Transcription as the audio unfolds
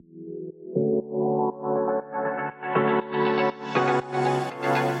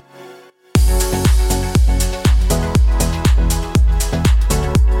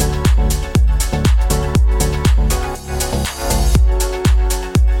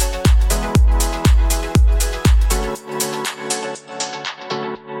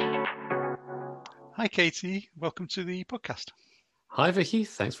Katie. Welcome to the podcast. Hi, Vicky.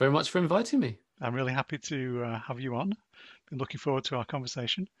 Thanks very much for inviting me. I'm really happy to have you on. Been looking forward to our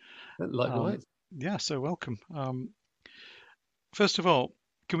conversation. Um, Likewise. yeah, so welcome. First of all,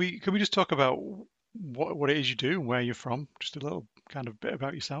 can we just talk about what it is you do and where you're from? Just a little kind of bit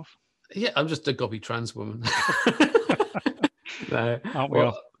about yourself. Yeah, I'm just a gobby trans woman. No, Aren't we all?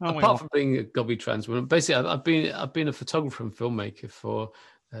 well, Aren't we apart all? from being a gobby trans woman, basically, I've been a photographer and filmmaker for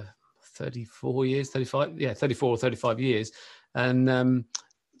 34 years, 35, 34 or 35 years, and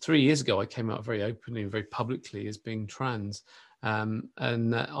 3 years ago, I came out very openly and very publicly as being trans.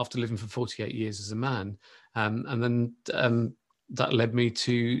 And after living for 48 years as a man, and then that led me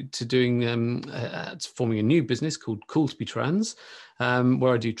to doing forming a new business called Cool to Be Trans,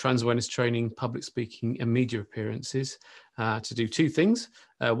 where I do trans awareness training, public speaking, and media appearances to do two things.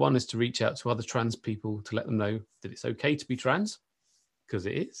 One is to reach out to other trans people to let them know that it's okay to be trans, because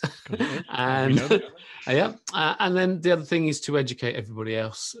it is. 'Cause it is. We And know that. yeah, and then the other thing is to educate everybody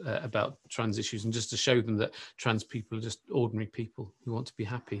else about trans issues, and just to show them that trans people are just ordinary people who want to be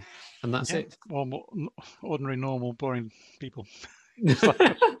happy, and that's Yeah, it. ordinary, normal, boring people.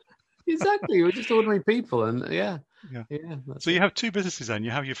 Exactly, we're just ordinary people, and yeah, Yeah. that's So you it. have two businesses then.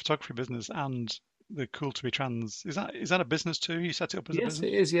 You have your photography business and the Cool to Be Trans. Is that a business too? You set it up as a Yes,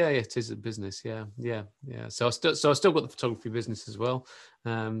 business? it is. Yeah, it is a business. Yeah. So I still got the photography business as well.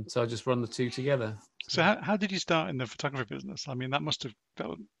 So I just run the two together. So So. how did you start in the photography business? I mean,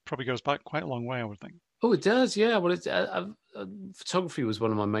 probably goes back quite a long way, I would think. Oh, it does. Yeah. Well, photography was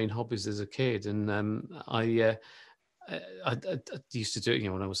one of my main hobbies as a kid, and I used to do it,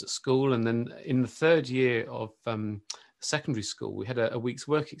 when I was at school, and then in the third year of secondary school, we had a week's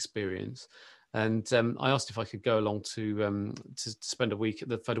work experience, and I asked if I could go along to spend a week at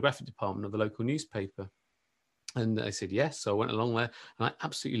the photographic department of the local newspaper. And they said yes, so I went along there, and I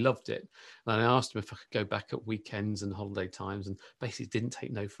absolutely loved it. And I asked them if I could go back at weekends and holiday times, and basically didn't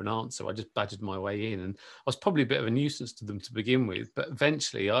take no for an answer. I just badgered my way in, and I was probably a bit of a nuisance to them to begin with, but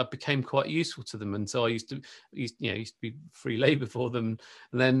eventually I became quite useful to them. And so I used to be free labour for them,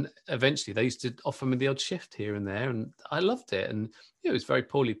 and then eventually they used to offer me the odd shift here and there, and I loved it. And it was very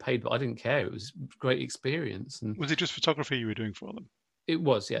poorly paid, but I didn't care. It was a great experience, and Was it just photography you were doing for them? it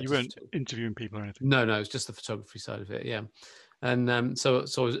was, yeah, You just weren't interviewing people or anything? no, it's just the photography side of it, yeah. And so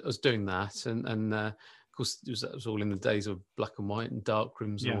I was doing that, and of course it was all in the days of black and white and dark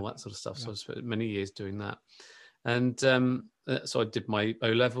rooms and Yeah, all that sort of stuff. yeah. So I spent many years doing that, and so I did my O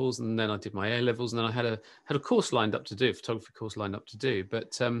levels, and then I did my A levels, and then I had a course lined up to do, a photography course lined up to do,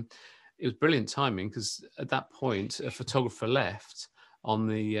 but it was brilliant timing, because at that point a photographer left on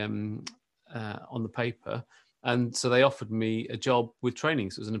the paper, and so they offered me a job with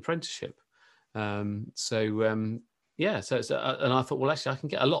training. So it was an apprenticeship. And I thought, well, actually, I can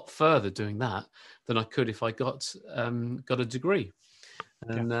get a lot further doing that than I could if I got a degree.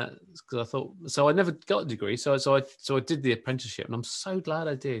 Yeah. And because I thought, so I never got a degree, so I did the apprenticeship, and I'm so glad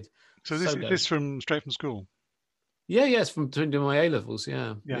I did. So this So is glad. this from straight from school? Yeah, it's from doing my A levels.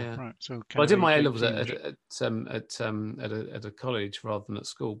 Yeah, Yeah, yeah. right. So Well, kind I of did my A age levels 18-ish. at a college rather than at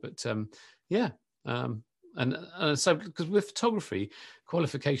school, but um, and so, because with photography,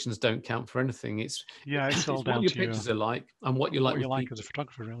 qualifications don't count for anything. It's Yeah, it's all it's what down your to pictures are like and what you like what you with like as a people.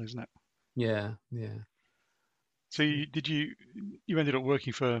 photographer, really, isn't it? Yeah. So you ended up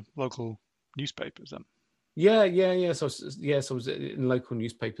working for local newspapers then? Yeah. So I was in local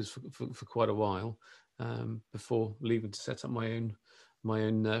newspapers for quite a while before leaving to set up my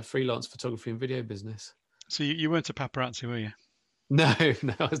own freelance photography and video business. So you weren't a paparazzi, were you? No,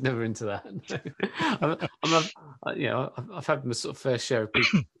 no, I was never into that. No. I've had my sort of fair share of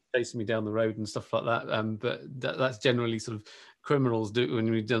people chasing me down the road and stuff like that. But that's generally sort of criminals do when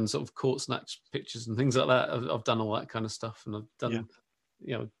we've done sort of court snatch pictures and things like that. I've done all that kind of stuff, and I've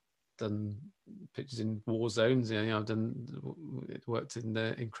Yeah. done pictures in war zones. I've worked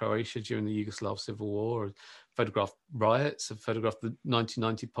in Croatia during the Yugoslav Civil War. I've photographed riots. I've photographed the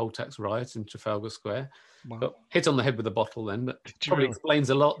 1990 poll tax riot in Trafalgar Square. Wow. Got hit on the head with a bottle then, but Did you probably really?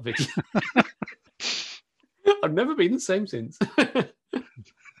 explains a lot, Vicky. I've never been the same since.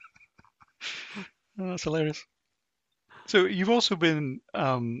 Oh, that's hilarious. So you've also been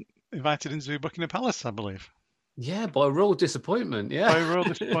invited into Buckingham Palace, I believe, Yeah, by royal disappointment. Yeah. by royal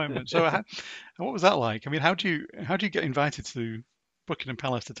disappointment. So what was that like? I mean, how do you get invited to Buckingham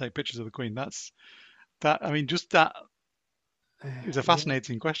Palace to take pictures of the Queen? That. I mean, just that is a Yeah.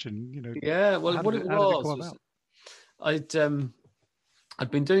 fascinating question. Yeah. Well, How what did it it how did it come was about? I'd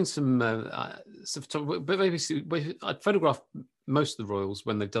been doing some photography, but basically I'd photographed most of the royals,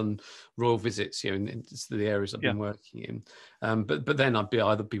 when they've done royal visits, in the areas I've been working in. But then I'd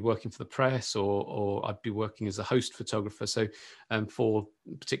either be working for the press, or I'd be working as a host photographer. So for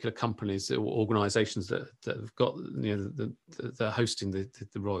particular companies or organisations that have got, they're hosting the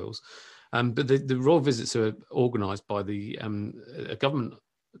royals. But the royal visits are organised by a government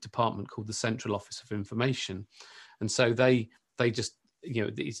department called the Central Office of Information, and so they just,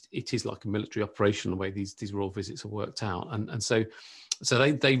 it is like a military operation the way these royal visits are worked out, and so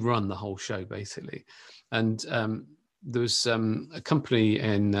they run the whole show basically. And there was a company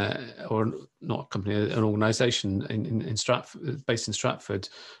or not a company, an organisation in Stratford, based in Stratford,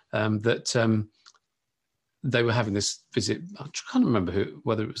 that they were having this visit. I can't remember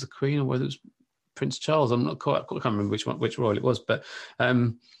whether it was the Queen or whether it was Prince Charles. I can't remember which royal it was, but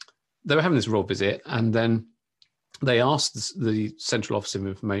they were having this royal visit, and then they asked the Central Office of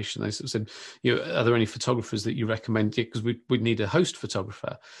Information. They said, are there any photographers that you recommend? Because we'd need a host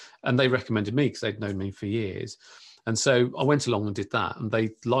photographer, and they recommended me because they'd known me for years. And so I went along and did that, and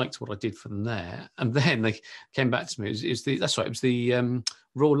they liked what I did for them there. And then they came back to me. It was the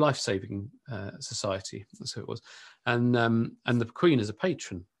Royal Life Saving Society. That's who it was, and the Queen is a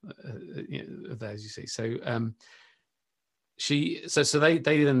patron of theirs. You see, so. So they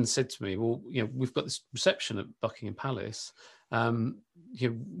then said to me, well, we've got this reception at Buckingham Palace.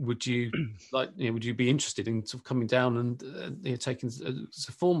 Would you would you be interested in sort of coming down and taking it's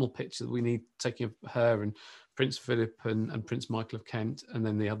a formal picture that we need taking of her and Prince Philip and Prince Michael of Kent, and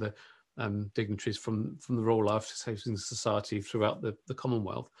then the other dignitaries from the Royal Life Saving Society throughout the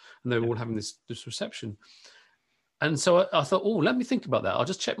Commonwealth, and they were all having this reception. And so I thought, let me think about that. I'll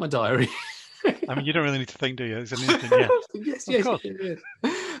just check my diary. I mean, you don't really need to think, do you? It's an instant, yes.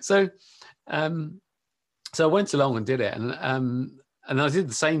 So I went along and did it, and I did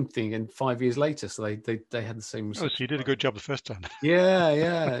the same thing. And 5 years later, so they had the same reception. Oh, so you did a good job the first time.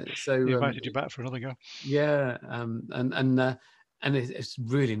 Yeah. So they invited you back for another go. Yeah, and it's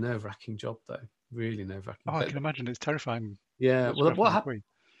really nerve-wracking job though. Really nerve-wracking. Oh, I can imagine. It's terrifying. Yeah. Well,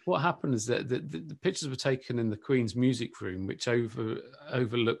 what happened is that the pictures were taken in the Queen's music room, which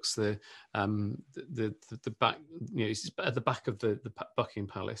overlooks the back. It's at the back of the Buckingham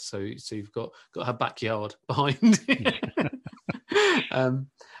Palace. So you've got her backyard behind.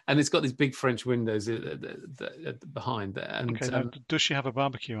 And it's got these big French windows behind there. And now, does she have a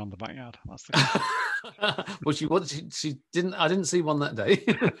barbecue on the backyard? That's the well, she didn't. I didn't see one that day,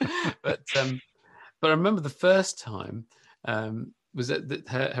 but I remember the first time. Was that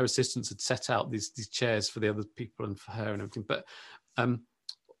her assistants had set out these chairs for the other people and for her and everything, but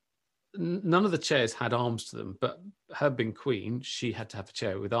none of the chairs had arms to them. But her being Queen, she had to have a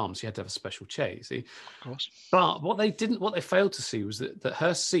chair with arms. She had to have a special chair, you see. Of course. But what they failed to see was that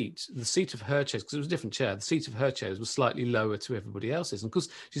her seat, the seat of her chairs, because it was a different chair, the seat of her chairs was slightly lower to everybody else's, and because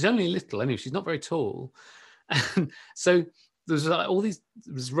she's only little anyway, she's not very tall, and so there's like all this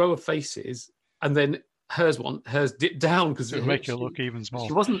row of faces, and then hers dipped down because it would make her look even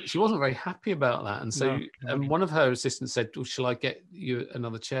smaller. She wasn't very happy about that, and so one of her assistants said, well, shall I get you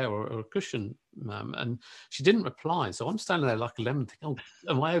another chair or a cushion, ma'am? And she didn't reply, so I'm standing there like a lemon thinking,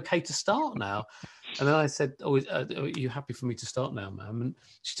 am I okay to start now? And then I said, are you happy for me to start now, ma'am? And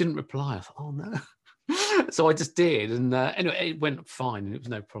she didn't reply. I thought, oh no. So I just did, and anyway, it went fine, and it was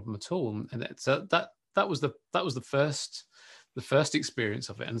no problem at all. And so that was the first experience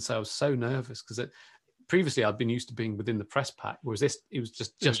of it, and so I was so nervous because previously I'd been used to being within the press pack, whereas it was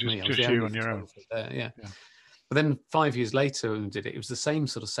just me. Just you on your own. There, yeah. But then 5 years later when we did it, it was the same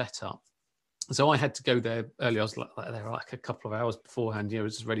sort of setup. So I had to go there early. I was there like a couple of hours beforehand,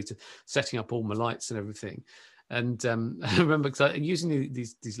 just ready to setting up all my lights and everything. And I remember because using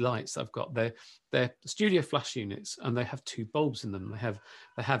these lights I've got, they're studio flash units, and they have two bulbs in them.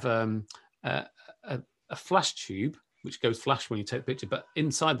 They have a flash tube, which goes flash when you take the picture. But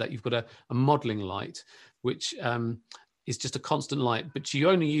inside that, you've got a modeling light, which is just a constant light, but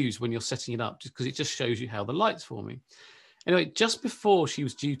you only use when you're setting it up, just because it just shows you how the light's forming. Anyway, just before she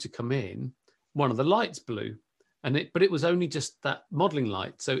was due to come in, one of the lights blew, but it was only just that modeling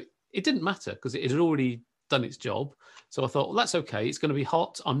light. So it didn't matter because it had already done its job. So I thought, well, that's okay. It's going to be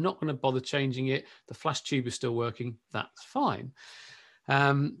hot. I'm not going to bother changing it. The flash tube is still working. That's fine.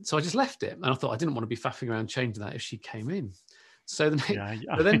 So I just left it, and I thought I didn't want to be faffing around changing that if she came in. So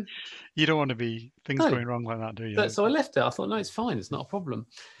then you don't want to be going wrong like that, do you? So I left it. I thought, no, it's fine. It's not a problem.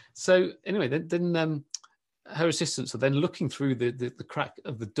 So anyway, then her assistants are then looking through the crack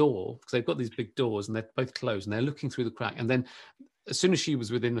of the door, because they've got these big doors and they're both closed, and they're looking through the crack. And then as soon as she was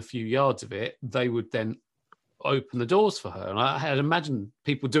within a few yards of it, they would then open the doors for her. And I had imagined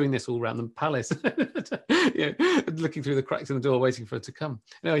people doing this all around the palace, looking through the cracks in the door, waiting for her to come.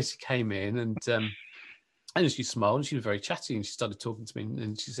 Anyway, she came in and she smiled and she was very chatty and she started talking to me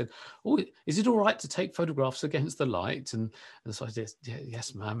and she said, "Oh, is it all right to take photographs against the light?" And so I said,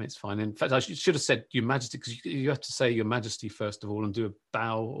 "Yes, ma'am, it's fine." In fact, I should have said Your Majesty, because you have to say Your Majesty first of all and do a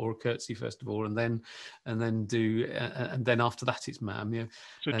bow or a curtsy first of all, and then after that it's ma'am. Yeah.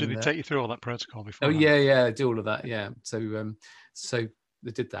 So did they take you through all that protocol before? Oh yeah, do all of that. Yeah. So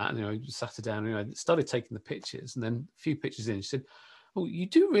they did that, and sat her down, started taking the pictures, and then a few pictures in, she said, "Oh, you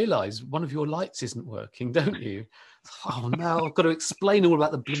do realise one of your lights isn't working, don't you?" Oh no, I've got to explain all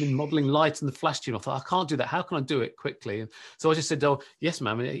about the blooming modelling light and the flash tube. I thought, I can't do that. How can I do it quickly? And so I just said, "Oh, yes,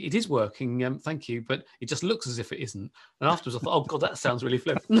 ma'am, it is working. Thank you, but it just looks as if it isn't." And afterwards, I thought, "Oh God, that sounds really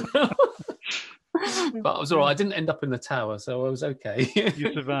flippant." But I was all right. I didn't end up in the tower, so I was okay.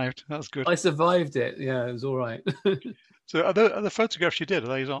 You survived. That's good. I survived it. Yeah, it was all right. So are the photographs you did,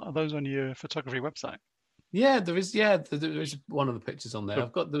 are those on your photography website? Yeah, there is. Yeah, there is one of the pictures on there. So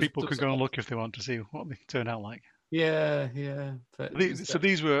I've got people can go and look if they want to see what they turn out like. Yeah. So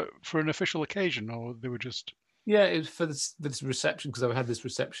these were for an official occasion, or they were just? Yeah, it was for this reception, because I had this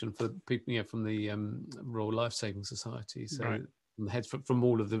reception for people, from the Royal Life Saving Society. So right. From the heads from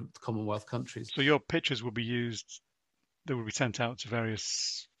all of the Commonwealth countries. So your pictures would be used. They would be sent out to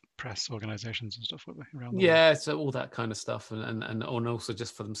various press organisations and stuff, would they, around the world? So all that kind of stuff, and also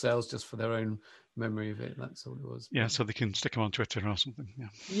just for themselves, just for their own memory of it. That's all it was. Yeah, so they can stick them on Twitter or something.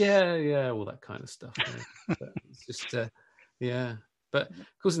 Yeah, all that kind of stuff. Yeah. But it's just But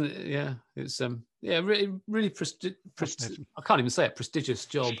of course, it's really prestigious. I can't even say it. Prestigious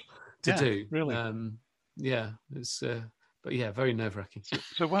job to do. Really. It's but yeah, very nerve-wracking.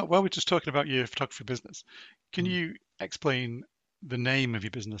 So while we're just talking about your photography business, can you explain the name of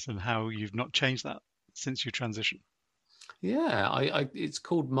your business and how you've not changed that since your transition? Yeah, it's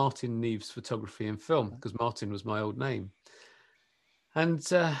called Martin Neves Photography and Film, because Martin was my old name. And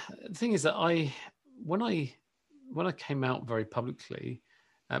the thing is that when I came out very publicly,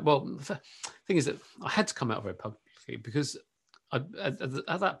 the thing is that I had to come out very publicly because at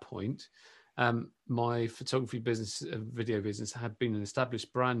that point, my photography business, video business, had been an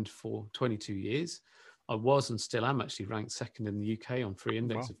established brand for 22 years. I was and still am actually ranked second in the UK on Free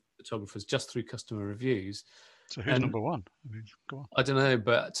Index of photographers just through customer reviews. So who's number one? Go on. I don't know,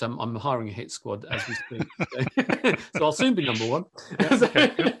 but I'm hiring a hit squad as we speak. So I'll soon be number one. Yeah, okay,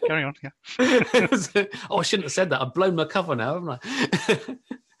 good. Carry on. Yeah. I shouldn't have said that. I've blown my cover now, haven't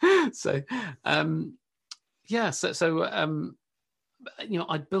I? So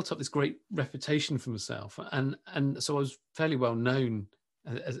I built up this great reputation for myself, and so I was fairly well known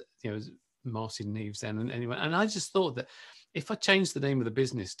as Martin Neves then. And I just thought that if I changed the name of the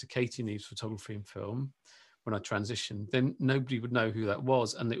business to Katie Neves Photography and Film when I transitioned, then nobody would know who that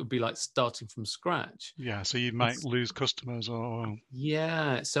was, and it would be like starting from scratch. Yeah, so you might lose customers, or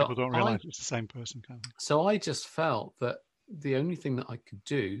so people don't realise it's the same person. Kind of. So I just felt that the only thing that I could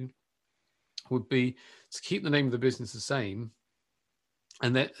do would be to keep the name of the business the same,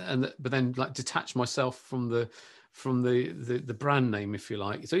 but then like detach myself from the brand name, if you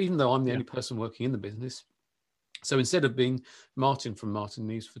like. So even though I'm the only person working in the business, so instead of being Martin from Martin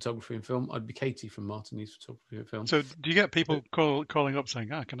Neves Photography and Film, I'd be Katie from Martin Neves Photography and Film. So do you get people calling up saying,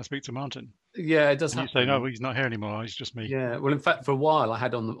 "Can I speak to Martin?" Yeah, it does happen. You say, "No, he's not here anymore. He's just me." Yeah. Well, in fact, for a while, I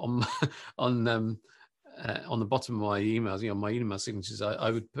had on the bottom of my emails, my email signatures,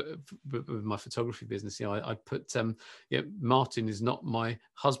 I would put with my photography business, I put, Martin is not my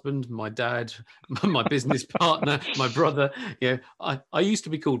husband, my dad, my business partner, my brother. I used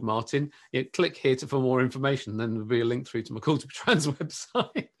to be called Martin. Click here for more information. Then there'll be a link through to my Call to Trans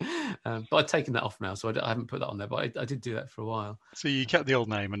website. But I've taken that off now, so I haven't put that on there. But I did do that for a while. So you kept the old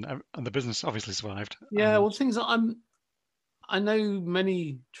name, and the business obviously survived. Yeah, well, things that I know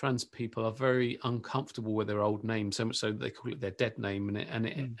many trans people are very uncomfortable with their old name, so much so that they call it their dead name,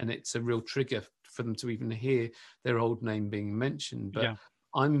 and it's a real trigger for them to even hear their old name being mentioned. But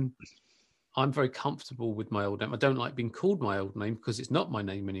I'm very comfortable with my old name. I don't like being called my old name because it's not my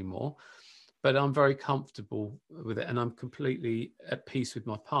name anymore, but I'm very comfortable with it, and I'm completely at peace with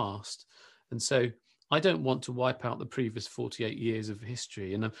my past. And so I don't want to wipe out the previous 48 years of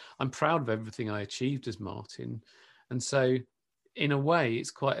history, and I'm proud of everything I achieved as Martin. And so in a way,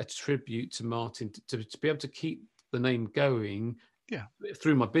 it's quite a tribute to Martin to be able to keep the name going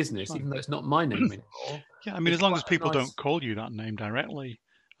through my business, even though it's not my name anymore. Yeah, I mean, as long as people don't call you that name directly,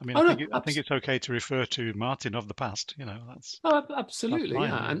 I mean, I think it's okay to refer to Martin of the past. That's absolutely,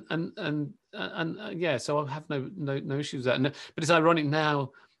 that's and so I have no issues with that. But it's ironic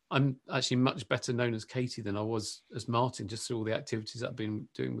now. I'm actually much better known as Katie than I was as Martin, just through all the activities that I've been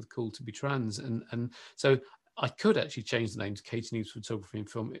doing with Cool to Be Trans. And so I could actually change the name to Katie Neves Photography and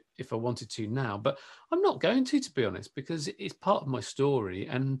Film if I wanted to now, but I'm not going to be honest, because it's part of my story.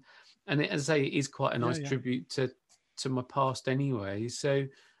 And it, as I say, it is quite a nice tribute to my past anyway. So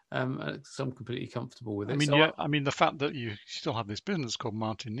I'm completely comfortable with it. I mean, So I mean, the fact that you still have this business called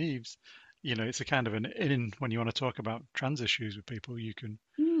Martin Neves, it's a kind of an in when you want to talk about trans issues with people, you can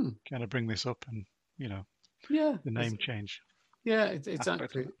kind of bring this up and, yeah, the name change. Yeah,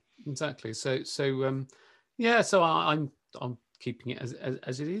 exactly. So yeah, so I'm keeping it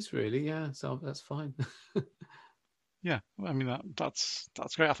as it is, really. Yeah, so that's fine. Yeah, I mean that's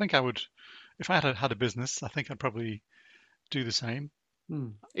great. I think I would, if I had a business, I think I'd probably do the same.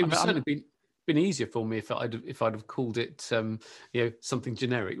 It would certainly been easier for me if I'd have called it something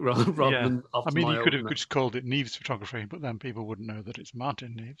generic rather than after I mean, my you could old have just called it Neves Photography, but then people wouldn't know that it's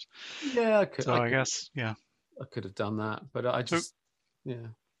Martin Neves. Yeah, I could. So I guess, yeah, I could have done that, but I just,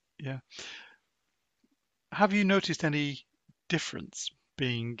 yeah. Have you noticed any difference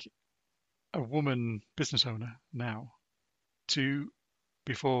being a woman business owner now to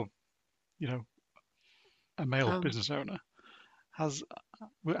before, a male business owner? Has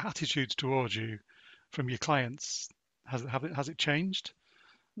attitudes towards you from your clients, has it changed?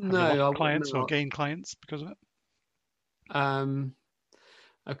 Have you lost clients or gained clients because of it?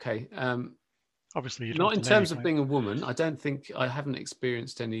 Okay. Obviously, you don't Not have in to name terms your of being a woman. I don't think I haven't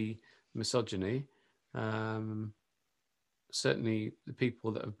experienced any misogyny. Certainly, the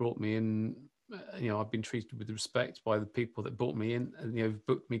people that have brought me in, I've been treated with respect by the people that brought me in and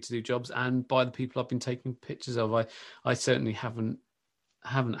booked me to do jobs, and by the people I've been taking pictures of. I certainly haven't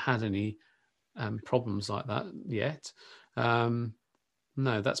had any problems like that yet.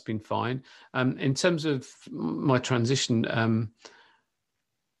 No, that's been fine. In terms of my transition,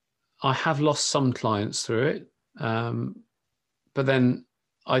 I have lost some clients through it, but then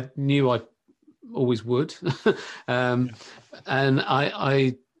I knew I always would, and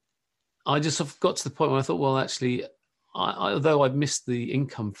I just sort of got to the point where I thought, well, actually, although I'd missed the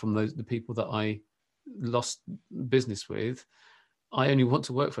income from the people that I lost business with, I only want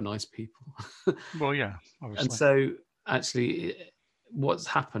to work for nice people. Well, yeah, obviously. And so, actually, what's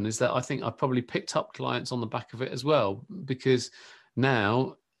happened is that I think I probably picked up clients on the back of it as well, because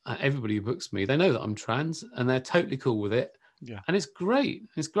now everybody who books me, they know that I'm trans and they're totally cool with it. Yeah. And it's great.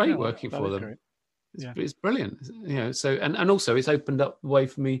 It's great working for them. Great. It's brilliant, so and also it's opened up the way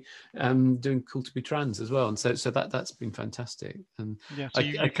for me doing Cool to Be Trans as well, and so that's been fantastic. And yeah, so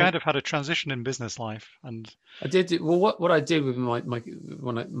you kind of had a transition in business life. And I did well. What I did with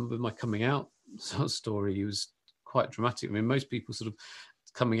my coming out sort of story was quite dramatic. I mean, most people sort of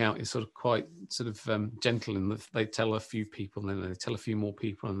coming out is sort of quite sort of gentle, and they tell a few people, and then they tell a few more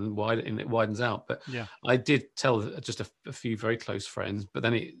people, and then it widens out. But I did tell just a few very close friends, but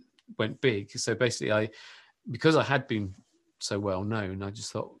then it went big. So basically, because I had been so well known, I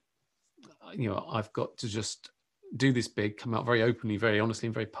just thought, I've got to just do this big, come out very openly, very honestly,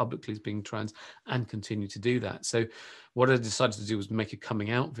 and very publicly as being trans, and continue to do that. So what I decided to do was make a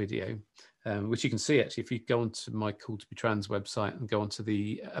coming out video, which you can see actually if you go onto my Cool to Be Trans website and go onto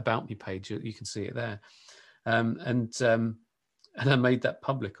the About Me page, you can see it there. And I made that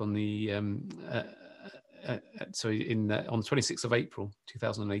public on the on the 26th of April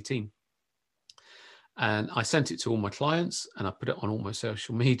 2018, and I sent it to all my clients, and I put it on all my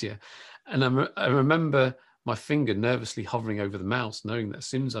social media. And I remember my finger nervously hovering over the mouse, knowing that as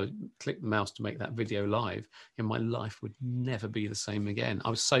soon as I clicked the mouse to make that video live, my life would never be the same again. I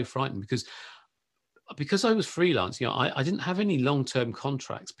was so frightened because I was freelance. I didn't have any long-term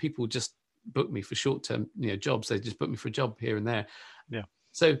contracts. People just booked me for short-term jobs. They just booked me for a job here and there. Yeah.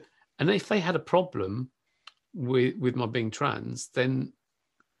 So, and if they had a problem with my being trans, then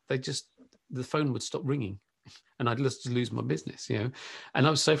the phone would stop ringing and I'd just lose my business, and I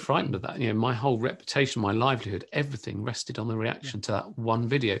was so frightened of that. My whole reputation, my livelihood, everything rested on the reaction to that one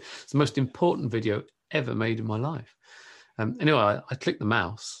video. It's the most important video ever made in my life. Anyway, I clicked the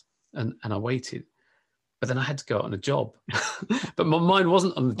mouse and I waited, but then I had to go out on a job. But my mind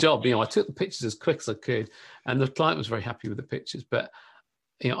wasn't on the job. I took the pictures as quick as I could, and the client was very happy with the pictures, but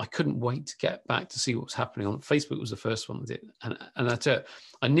I couldn't wait to get back to see what was happening. On Facebook was the first one that did. And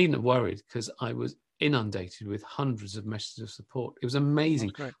I needn't have worried, because I was inundated with hundreds of messages of support. It was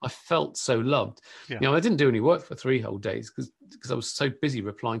amazing. I felt so loved. I didn't do any work for 3 whole days because I was so busy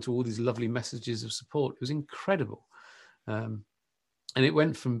replying to all these lovely messages of support. It was incredible. And it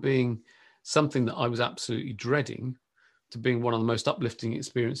went from being something that I was absolutely dreading to being one of the most uplifting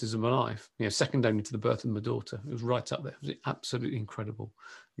experiences of my life. Second only to the birth of my daughter. It was right up there. It was absolutely incredible.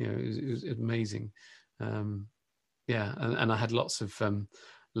 It was amazing. And I had lots of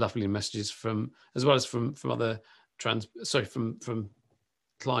lovely messages from, as well as from other from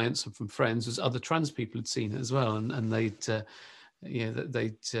clients and from friends, as other trans people had seen it as well, and they'd said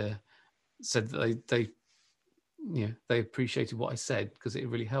that they appreciated what I said because it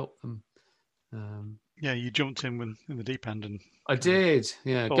really helped them. You jumped in the deep end, and I did.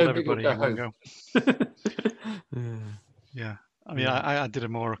 Told everybody in one go. Yeah. I mean, I did a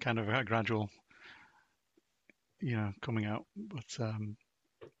more kind of a gradual, coming out, but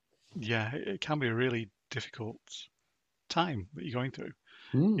it can be a really difficult time that you're going through,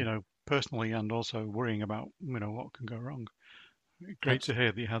 personally, and also worrying about, what can go wrong. Great to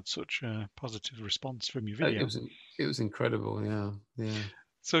hear that you had such a positive response from your video. It was incredible. Yeah.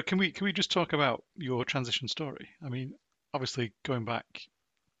 So can we just talk about your transition story? I mean, obviously going back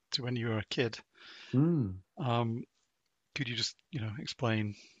to when you were a kid, could you just,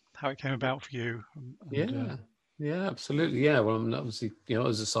 explain how it came about for you? Yeah, absolutely. Yeah, well, obviously, I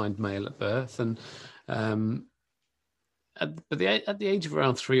was assigned male at birth, and at the age of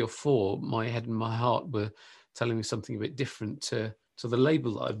around 3 or 4, my head and my heart were telling me something a bit different to the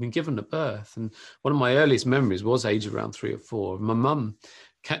label that I'd been given at birth. And one of my earliest memories was age around 3 or 4. My mum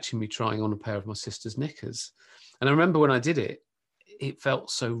catching me trying on a pair of my sister's knickers, and I remember when I did it, it felt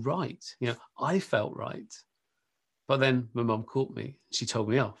so right. I felt right. But then my mum caught me. She told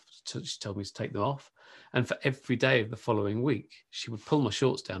me off. She told me to take them off. And for every day of the following week, she would pull my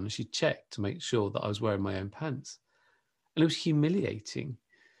shorts down and she'd check to make sure that I was wearing my own pants. And it was humiliating.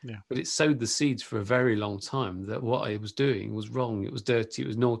 Yeah. But it sowed the seeds for a very long time that what I was doing was wrong. It was dirty. It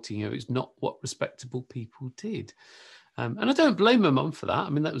was naughty. It was not what respectable people did. And I don't blame my mum for that. I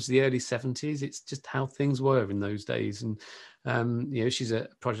mean, that was the early 70s. It's just how things were in those days. And, she's a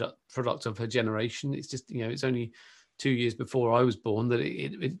product of her generation. It's just, it's only 2 years before I was born that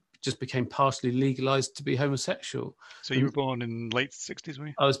it just became partially legalized to be homosexual. So you were born in late 60s, were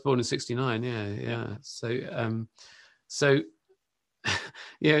you? I was born in 69. Yeah. So, so,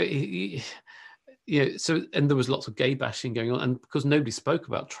 and there was lots of gay bashing going on, and because nobody spoke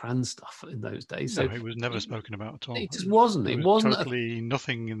about trans stuff in those days, so it was never spoken about at all. It just wasn't. It wasn't totally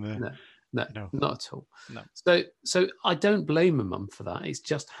nothing in the. No, not at all. No. So I don't blame my mum for that. It's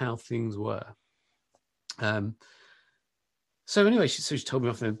just how things were. So anyway, she told me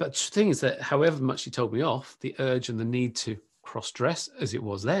off then. But the thing is that however much she told me off, the urge and the need to cross-dress, as it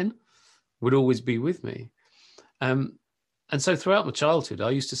was then, would always be with me. And so throughout my childhood,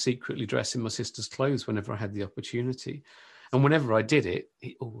 I used to secretly dress in my sister's clothes whenever I had the opportunity. And whenever I did it,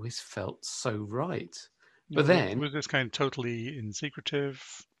 it always felt so right. But then... Was this kind of totally in secretive?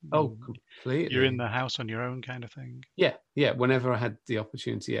 Oh, completely. You're in the house on your own kind of thing? Yeah. Whenever I had the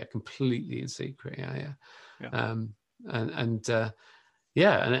opportunity, completely in secret. Yeah. And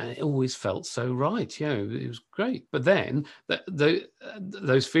it always felt so right. It was great. But then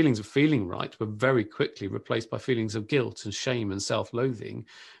those feelings of feeling right were very quickly replaced by feelings of guilt and shame and self-loathing,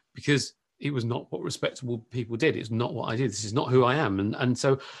 because it was not what respectable people did. It's not what I did. This is not who I am. And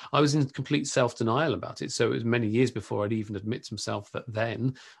so I was in complete self-denial about it. So it was many years before I'd even admit to myself that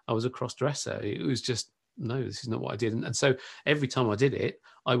then I was a cross-dresser. It was just, no, this is not what I did. And so every time I did it,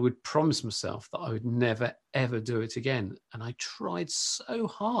 I would promise myself that I would never, ever do it again. And I tried so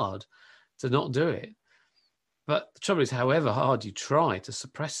hard to not do it. But the trouble is, however hard you try to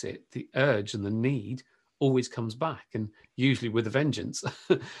suppress it, the urge and the need always comes back, and usually with a vengeance.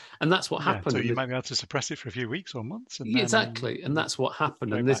 And that's what happened. So you might be able to suppress it for a few weeks or months. Exactly. And that's what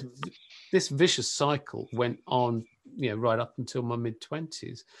happened. And this vicious cycle went on, right up until my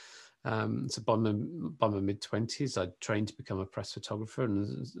mid-20s. So by my mid-20s, I trained to become a press photographer.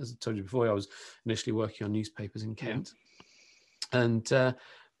 And as I told you before, I was initially working on newspapers in Kent. Yeah. And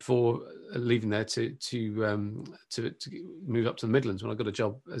before leaving there to move up to the Midlands, when I got a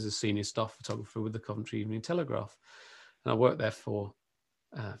job as a senior staff photographer with the Coventry Evening Telegraph. And I worked there for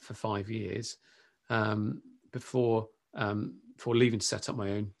 5 years before leaving to set up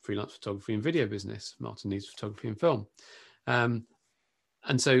my own freelance photography and video business, Martin Needs Photography and Film.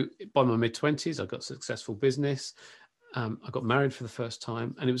 And so by my mid-20s, I got a successful business. I got married for the first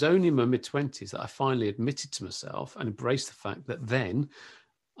time. And it was only in my mid-20s that I finally admitted to myself and embraced the fact that then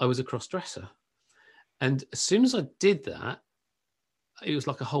I was a cross-dresser. And as soon as I did that, it was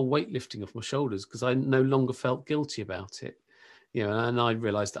like a whole weight lifting off my shoulders, because I no longer felt guilty about it. And I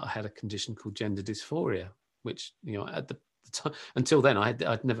realized that I had a condition called gender dysphoria, which, at the time, until then,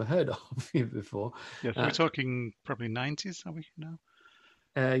 I'd never heard of before. Yes, we're talking probably 90s, are we now?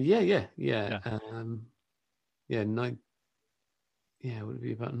 Yeah. would it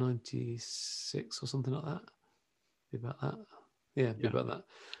be about 96 or something like that? Be about that. Yeah, be about that.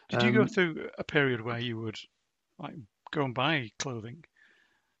 Did you go through a period where you would like go and buy clothing,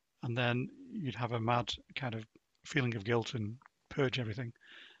 and then you'd have a mad kind of feeling of guilt and purge everything,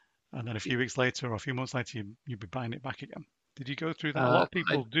 and then a few weeks later or a few months later you'd be buying it back again? Did you go through that? A lot of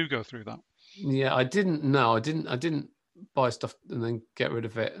people do go through that. Yeah, I didn't. No, I didn't buy stuff and then get rid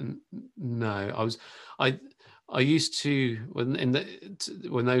of it. And no, I used to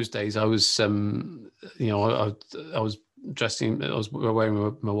when those days I was I was dressing, I was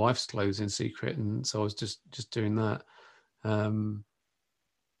wearing my wife's clothes in secret, and so I was just doing that. And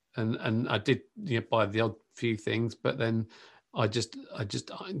I did buy the odd few things, but then I just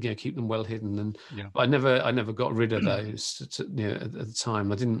keep them well hidden, and but I never got rid of those at the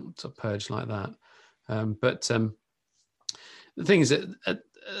time. I didn't sort of purge like that. But the thing is that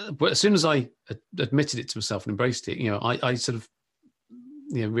as soon as I admitted it to myself and embraced it, I sort of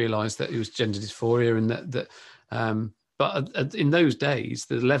realized that it was gender dysphoria, and but in those days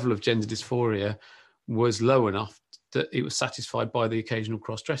the level of gender dysphoria was low enough that it was satisfied by the occasional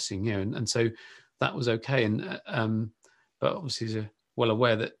cross-dressing, and so that was okay. And but obviously you're well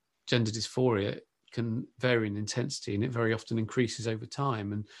aware that gender dysphoria can vary in intensity, and it very often increases over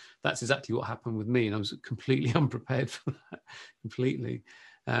time. And that's exactly what happened with me, and I was completely unprepared for that, completely.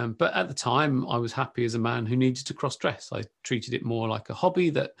 But at the time, I was happy as a man who needed to cross-dress. I treated it more like a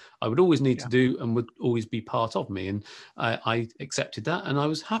hobby that I would always need to do and would always be part of me. And I accepted that, and I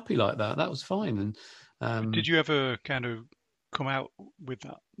was happy like that. That was fine. And did you ever kind of come out with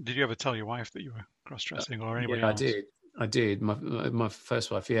that? Did you ever tell your wife that you were cross-dressing, or anybody else? I did. My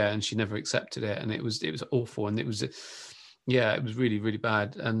first wife, and she never accepted it, and it was awful, and it was really, really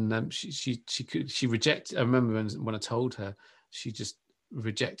bad. And she rejected. I remember when I told her, she just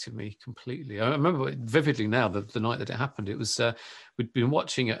rejected me completely. I remember vividly now the night that it happened. It was we'd been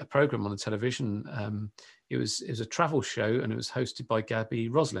watching a program on the television. It was a travel show, and it was hosted by Gabby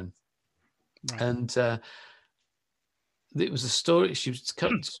Roslin, right. And it was a story. She was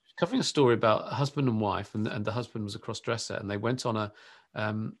covering a story about a husband and wife, and the husband was a cross-dresser, and they went on a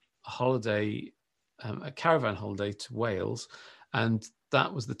holiday, a caravan holiday to Wales, and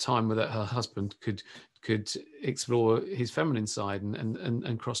that was the time where her husband could explore his feminine side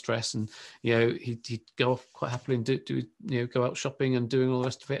and cross-dress, and he'd go off quite happily and do go out shopping and doing all the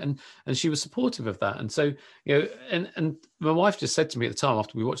rest of it, and she was supportive of that. And so and my wife just said to me at the time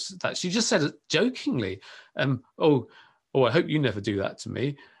after we watched that, she just said it jokingly, oh, I hope you never do that to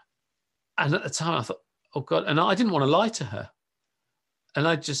me. And at the time I thought, oh God, and I didn't want to lie to her. And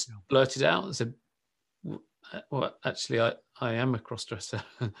I just blurted out and said, well, actually, I am a cross-dresser.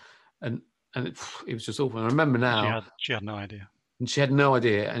 and it was just awful. And I remember now. She had no idea. And she had no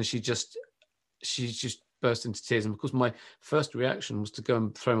idea. And she just burst into tears. And of course, my first reaction was to go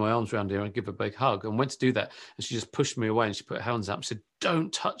and throw my arms around her and give her a big hug, and went to do that. And she just pushed me away, and she put her hands up and said,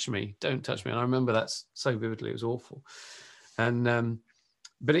 don't touch me. Don't touch me. And I remember that so vividly. It was awful. And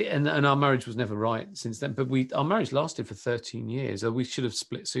but our marriage was never right since then. But our marriage lasted for 13 years. We should have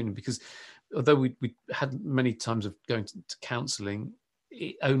split sooner, because although we had many times of going to counselling,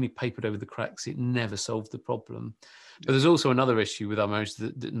 it only papered over the cracks. It never solved the problem. But there's also another issue with our marriage,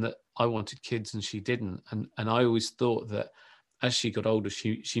 that I wanted kids and she didn't. And I always thought that as she got older,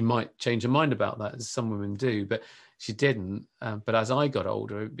 she might change her mind about that, as some women do, but she didn't. But as I got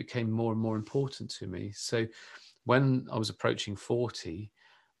older, it became more and more important to me. So when I was approaching 40,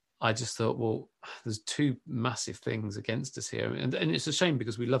 I just thought, well, there's two massive things against us here. And it's a shame,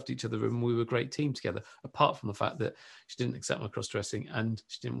 because we loved each other and we were a great team together, apart from the fact that she didn't accept my cross-dressing and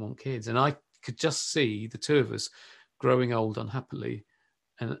she didn't want kids. And I could just see the two of us growing old unhappily.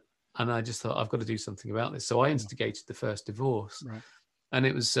 And I just thought, I've got to do something about this. So I instigated the first divorce. Right. And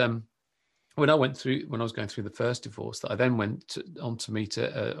it was when I was going through the first divorce, that I then went on to meet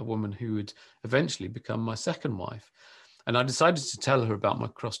a woman who would eventually become my second wife. And I decided to tell her about my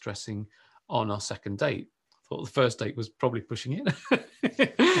cross-dressing on our second date. I thought the first date was probably pushing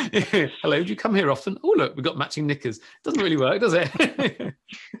it. Hello, do you come here often? Oh, look, we've got matching knickers. Doesn't really work, does it?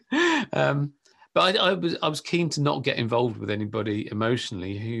 But I was keen to not get involved with anybody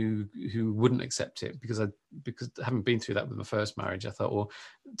emotionally who wouldn't accept it, because having been through that with my first marriage, I thought, well,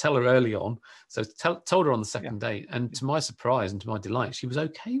 tell her early on. So told her on the second date, and to my surprise and to my delight, she was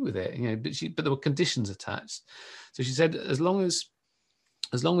okay with it. But there were conditions attached. So she said, as long as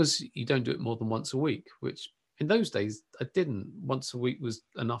you don't do it more than once a week, which in those days I didn't. Once a week was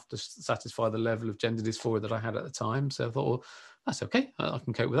enough to satisfy the level of gender dysphoria that I had at the time. So I thought, well, that's okay. I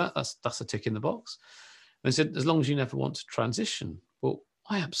can cope with that. That's a tick in the box. And they said, as long as you never want to transition. Well,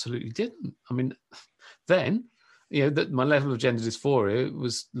 I absolutely didn't. I mean, then that my level of gender dysphoria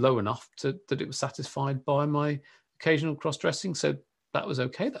was low enough that it was satisfied by my occasional cross-dressing. So that was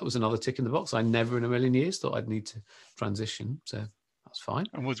okay. That was another tick in the box. I never in a million years thought I'd need to transition. So that's fine.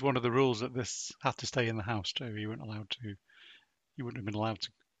 And was one of the rules that this had to stay in the house too? You wouldn't have been allowed to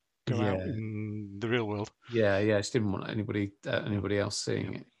go out in the real world. Yeah. She didn't want anybody else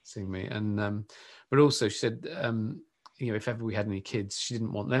seeing me. And but also she said, if ever we had any kids, she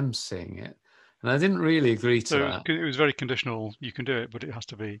didn't want them seeing it. And I didn't really agree to that. It was very conditional. You can do it, but it has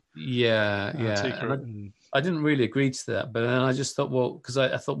to be secret. I didn't really agree to that. But then I just thought, well, because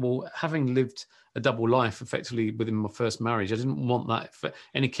I thought, well, having lived a double life effectively within my first marriage, I didn't want that for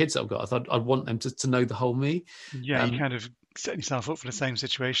any kids I've got. I thought I'd want them to know the whole me. Yeah, you kind of set yourself up for the same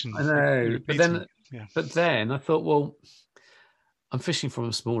situation. I know. But then I thought, well, I'm fishing from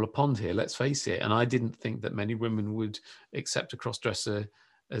a smaller pond here, let's face it. And I didn't think that many women would accept a cross-dresser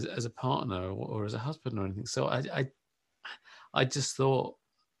as a partner or as a husband or anything. So I just thought,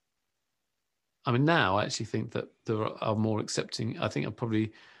 I mean, now I actually think that there are more accepting. I think I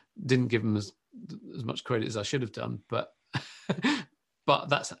probably didn't give them as much credit as I should have done, but but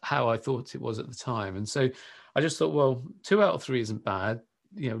that's how I thought it was at the time. And so I just thought, well, 2 out of 3 isn't bad.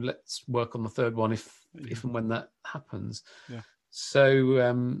 Let's work on the third one if and when that happens. Yeah.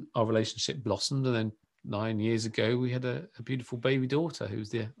 So our relationship blossomed, and then 9 years ago, we had a beautiful baby daughter who's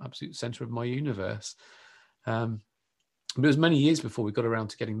the absolute center of my universe. But it was many years before we got around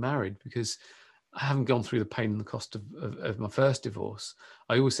to getting married, because I haven't gone through the pain and the cost of my first divorce.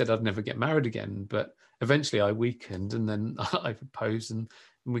 I always said I'd never get married again, but eventually I weakened, and then I proposed, and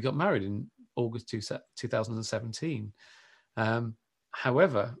we got married in August 2017.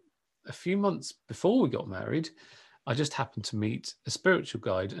 However, a few months before we got married, I just happened to meet a spiritual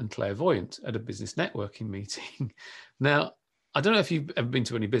guide and clairvoyant at a business networking meeting. Now, I don't know if you've ever been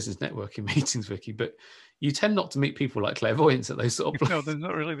to any business networking meetings, Vicky, but you tend not to meet people like clairvoyants at those sort of places. No, they're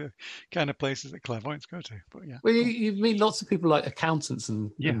not really the kind of places that clairvoyants go to. But yeah. Well, you meet lots of people like accountants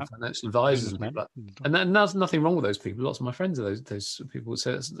and financial advisors and people like that. And there's nothing wrong with those people. Lots of my friends are those people,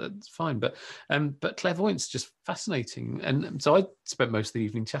 so that's fine. But clairvoyance is just fascinating. And so I spent most of the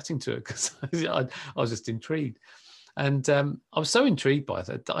evening chatting to her because I was just intrigued. And I was so intrigued by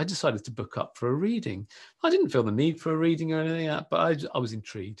that I decided to book up for a reading. I didn't feel the need for a reading or anything like that, but I was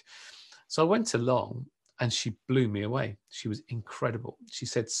intrigued. So I went along, and she blew me away. She was incredible. She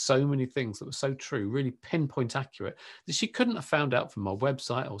said so many things that were so true, really pinpoint accurate, that she couldn't have found out from my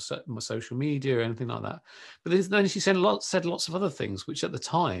website or my social media or anything like that. But then she said lots of other things, which at the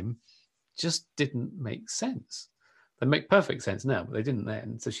time just didn't make sense. They make perfect sense now, but they didn't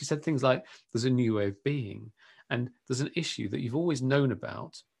then. So she said things like, there's a new way of being, and there's an issue that you've always known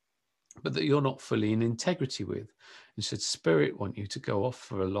about, but that you're not fully in integrity with. And she said, Spirit want you to go off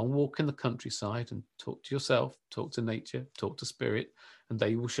for a long walk in the countryside and talk to yourself, talk to nature, talk to Spirit, and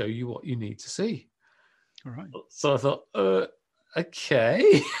they will show you what you need to see. All right. So I thought,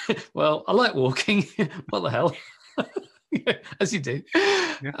 okay, well, I like walking. What the hell? As you do.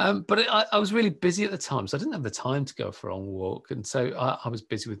 Yeah. But I was really busy at the time, so I didn't have the time to go for a long walk. And so I was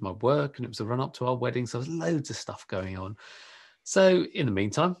busy with my work, and it was a run up to our wedding. So there was loads of stuff going on. So in the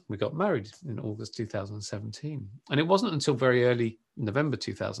meantime, we got married in August 2017. And it wasn't until very early November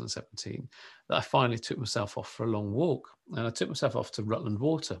 2017 that I finally took myself off for a long walk. And I took myself off to Rutland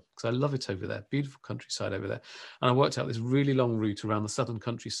Water because I love it over there, beautiful countryside over there. And I worked out this really long route around the southern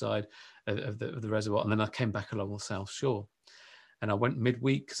countryside of the reservoir. And then I came back along the south shore. And I went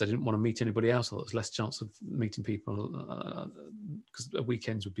midweek because I didn't want to meet anybody else. There was less chance of meeting people because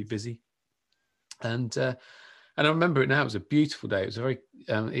weekends would be busy. And I remember it now. It was a beautiful day. It was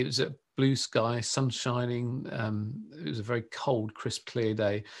it was a blue sky, sun shining. It was a very cold, crisp, clear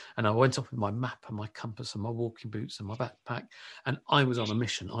day. And I went off with my map and my compass and my walking boots and my backpack. And I was on a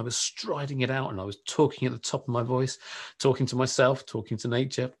mission. I was striding it out, and I was talking at the top of my voice, talking to myself, talking to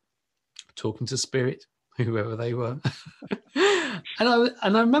nature, talking to Spirit, whoever they were. And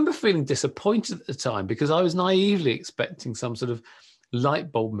I remember feeling disappointed at the time because I was naively expecting some sort of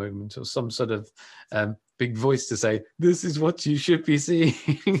light bulb moment or some sort of big voice to say, this is what you should be seeing.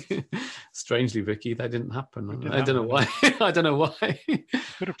 Strangely, Vicky, that didn't happen. I don't know why. I don't know why.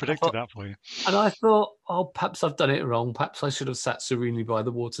 Could have predicted that for you. And I thought, oh, perhaps I've done it wrong. Perhaps I should have sat serenely by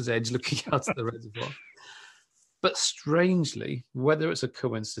the water's edge looking out at the reservoir. But strangely, whether it's a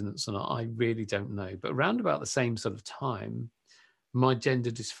coincidence or not, I really don't know. But around about the same sort of time, my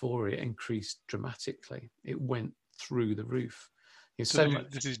gender dysphoria increased dramatically. It went through the roof. This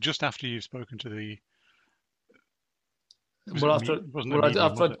is just after you've spoken to the... after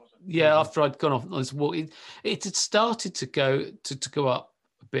I'd gone off on this walk, it had started to go up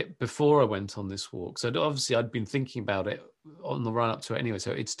a bit before I went on this walk. So obviously I'd been thinking about it on the run up to it anyway.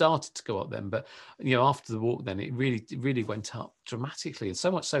 So it started to go up then, but after the walk, then it really went up dramatically, and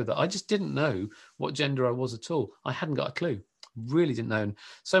so much so that I just didn't know what gender I was at all. I hadn't got a clue. Really didn't know, and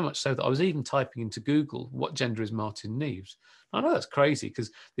so much so that I was even typing into Google, what gender is Martin Neves? I know that's crazy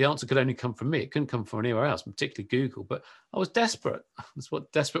because the answer could only come from me. It couldn't come from anywhere else, particularly Google. But I was desperate. That's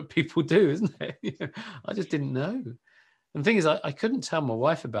what desperate people do, isn't it? I just didn't know. And the thing is, I couldn't tell my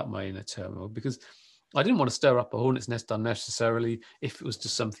wife about my inner turmoil because I didn't want to stir up a hornet's nest unnecessarily if it was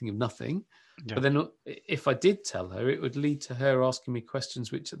just something of nothing. Yeah. But then if I did tell her, it would lead to her asking me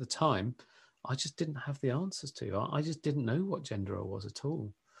questions which at the time I just didn't have the answers to. I just didn't know what gender I was at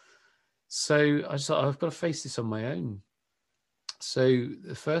all. So I just thought, I've got to face this on my own. So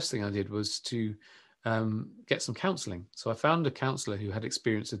the first thing I did was to get some counselling. So I found a counsellor who had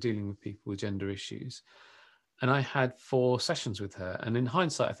experience of dealing with people with gender issues. And I had 4 sessions with her. And in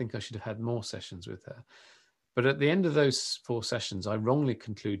hindsight, I think I should have had more sessions with her. But at the end of those 4 sessions, I wrongly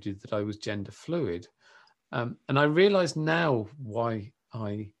concluded that I was gender fluid. And I realised now why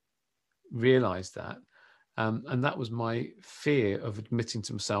I realised that. And that was my fear of admitting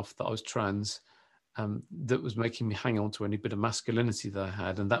to myself that I was trans, that was making me hang on to any bit of masculinity that I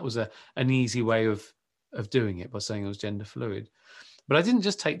had. And that was an easy way of doing it, by saying I was gender fluid. But I didn't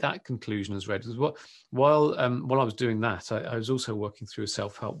just take that conclusion as read. Because while I was doing that, I was also working through a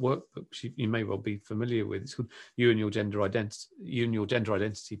self-help workbook, which you may well be familiar with. It's called You and Your Gender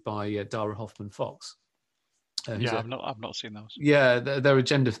Identity by Dara Hoffman Fox. I've not seen those. Yeah, they're a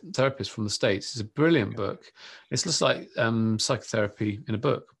gender therapist from the States. It's a brilliant book. It's just like psychotherapy in a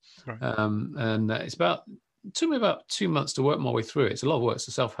book. Right. And it took me about 2 months to work my way through it. It's a lot of work. It's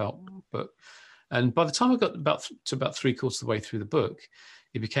a self-help book. And by the time I got about 3/4 of the way through the book,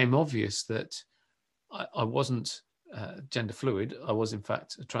 it became obvious that I wasn't gender fluid. I was, in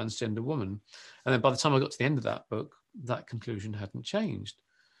fact, a transgender woman. And then by the time I got to the end of that book, that conclusion hadn't changed.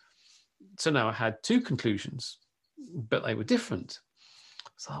 So now I had 2 conclusions, but they were different.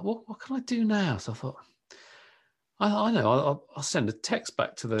 So I thought, what can I do now? So I thought, I know, I'll send a text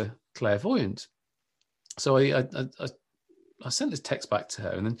back to the clairvoyant. So I sent this text back to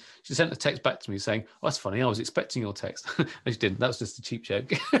her, and then she sent a text back to me saying, "Oh, that's funny. I was expecting your text." No, she didn't. That was just a cheap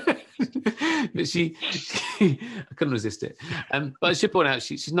joke. But she I couldn't resist it. But I should point out,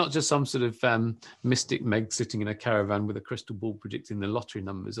 she's not just some sort of mystic Meg sitting in a caravan with a crystal ball predicting the lottery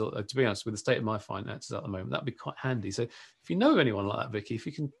numbers. Or, to be honest, with the state of my finances at the moment, that'd be quite handy. So if you know anyone like that, Vicky, if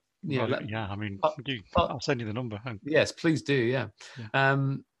you can, I'll send you the number. Yes, please do. Yeah.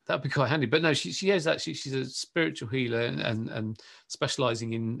 That'd be quite handy. But no, she is actually, she's a spiritual healer and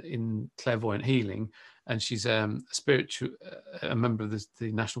specializing in clairvoyant healing. And she's a member of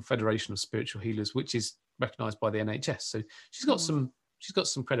the National Federation of Spiritual Healers, which is recognized by the NHS. So she's got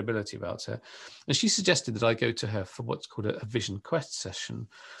some credibility about her. And she suggested that I go to her for what's called a Vision Quest session.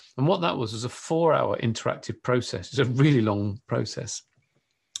 And what that was a 4-hour interactive process. It's a really long process.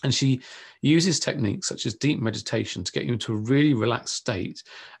 And she uses techniques such as deep meditation to get you into a really relaxed state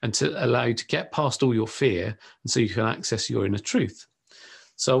and to allow you to get past all your fear, and so you can access your inner truth.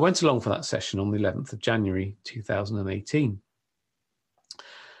 So I went along for that session on the 11th of January 2018.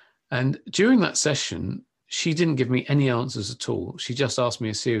 And during that session, she didn't give me any answers at all. She just asked me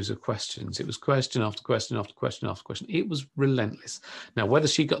a series of questions. It was question after question after question after question. It was relentless. Now, whether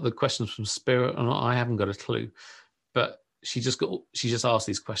she got the questions from spirit or not, I haven't got a clue. But she just asked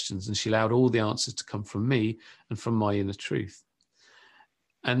these questions, and she allowed all the answers to come from me and from my inner truth.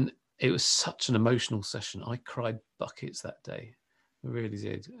 And it was such an emotional session. I cried buckets that day. I really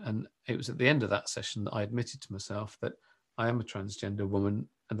did. And it was at the end of that session that I admitted to myself that I am a transgender woman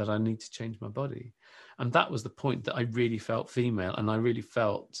and that I need to change my body. And that was the point that I really felt female, and I really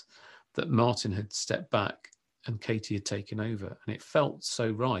felt that Martin had stepped back and Katie had taken over. And it felt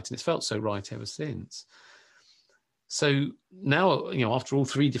so right. And it's felt so right ever since. So now, after all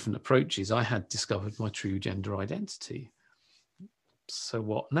 3 different approaches, I had discovered my true gender identity. So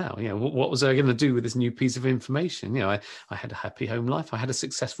what now? What was I going to do with this new piece of information? I had a happy home life. I had a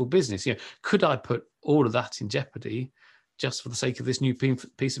successful business. Could I put all of that in jeopardy just for the sake of this new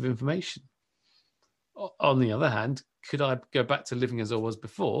piece of information? On the other hand, could I go back to living as I was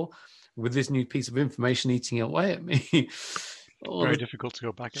before with this new piece of information eating away at me? Very difficult to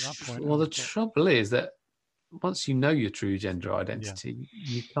go back at that point. Well, the trouble is that once you know your true gender identity,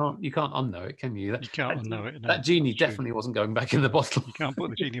 you can't unknow it, can you? You can't unknow it. No, that genie definitely wasn't going back in the bottle. You can't put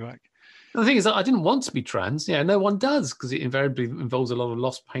the genie back. The thing is that I didn't want to be trans. Yeah, no one does, because it invariably involves a lot of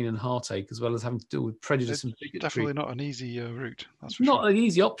loss, pain, and heartache, as well as having to deal with prejudice and bigotry. Definitely not an easy route. That's for not sure. an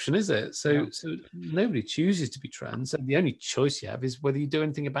easy option, is it? So, No. so nobody chooses to be trans. And the only choice you have is whether you do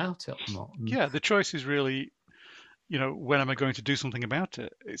anything about it or not. Yeah, the choice is really, when am I going to do something about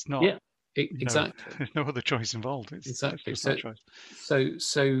it? It's not. Yeah, exactly. There's no other choice involved. Exactly. It's just that choice.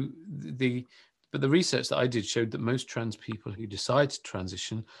 But the research that I did showed that most trans people who decide to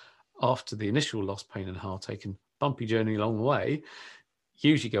transition after the initial loss, pain, and heartache and bumpy journey along the way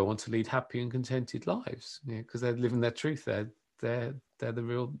usually go on to lead happy and contented lives, because they're living their truth. They're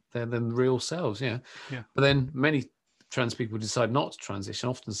the real selves. Yeah. But then many trans people decide not to transition.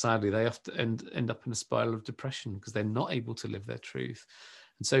 Often, sadly, they have to end up in a spiral of depression because they're not able to live their truth.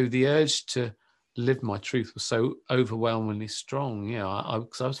 And so the urge to live my truth was so overwhelmingly strong.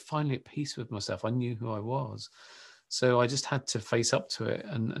 Because I was finally at peace with myself. I knew who I was. So I just had to face up to it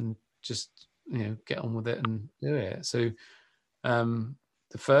and just, get on with it and do it. So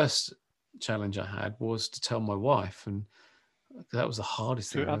the first challenge I had was to tell my wife, and that was the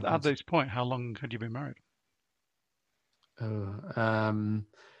hardest thing. So at this point, how long had you been married? What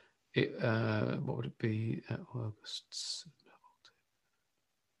would it be? August,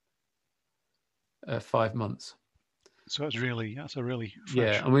 5 months. So that's a really fresh.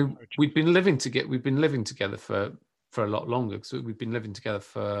 Yeah, and we've been living together. We've been living together for a lot longer, because we've been living together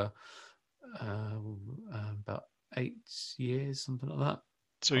for about 8 years, something like that.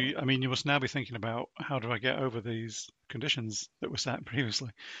 So you must now be thinking about, how do I get over these conditions that were set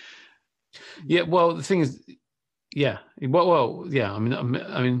previously? Yeah, well, the thing is, yeah, well, yeah.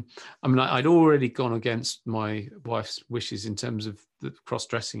 I'd already gone against my wife's wishes in terms of the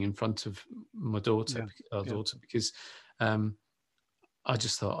cross-dressing in front of my daughter, because I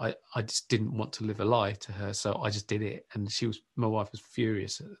just thought I just didn't want to live a lie to her, so I just did it. And my wife was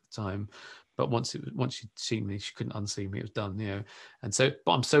furious at the time, but once she'd seen me, she couldn't unsee me. It was done, And so,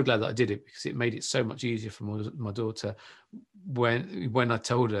 but I'm so glad that I did it, because it made it so much easier for my daughter when I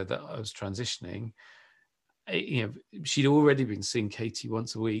told her that I was transitioning. She'd already been seeing Katie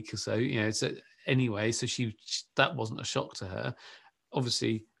once a week or so, so anyway, so she that wasn't a shock to her.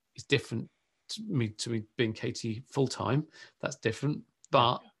 Obviously, it's different to me being Katie full time. That's different,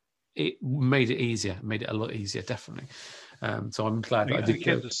 but it made it a lot easier, definitely. So I'm glad that I did.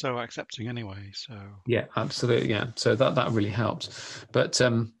 Kids are so accepting anyway. So yeah, absolutely, yeah. So that really helped, but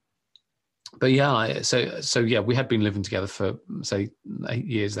yeah, so yeah, we had been living together for, say, 8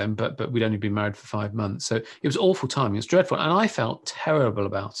 years then, but we'd only been married for 5 months. So it was awful timing. It was dreadful, and I felt terrible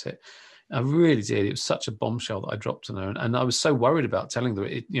about it. I really did. It was such a bombshell that I dropped on her, and I was so worried about telling her.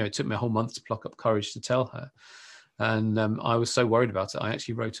 It took me a whole month to pluck up courage to tell her, and I was so worried about it. I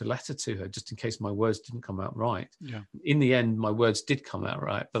actually wrote a letter to her just in case my words didn't come out right. Yeah. In the end, my words did come out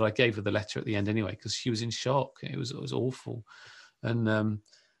right, but I gave her the letter at the end anyway, because she was in shock. It was awful, and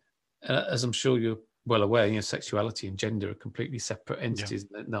as I'm sure you're well aware, sexuality and gender are completely separate entities,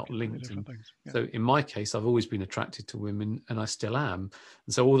 they're not linked. So in my case, I've always been attracted to women, and I still am.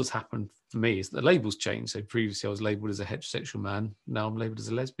 And so all that's happened for me is the labels changed. So previously I was labelled as a heterosexual man. Now I'm labelled as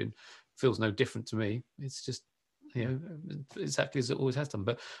a lesbian. It feels no different to me. It's just, exactly as it always has done.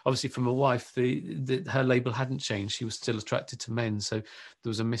 But obviously for my wife, her label hadn't changed. She was still attracted to men. So there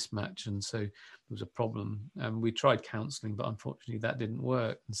was a mismatch. And so there was a problem. And we tried counselling, but unfortunately that didn't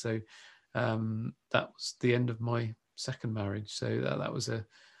work. And so that was the end of my second marriage. So that was a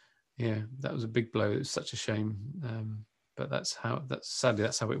big blow. It was such a shame. But sadly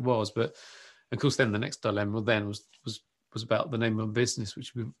that's how it was. But of course, then the next dilemma then was about the name of my business,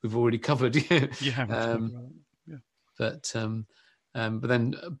 which we've already covered. But then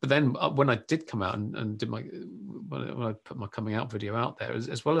when I did come out and did when I put my coming out video out there,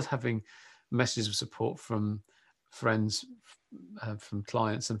 as well as having messages of support from friends, from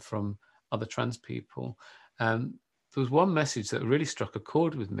clients, and from other trans people, there was one message that really struck a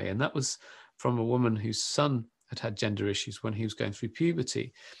chord with me, and that was from a woman whose son had gender issues when he was going through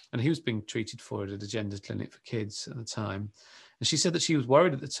puberty, and he was being treated for it at a gender clinic for kids at the time. And she said that she was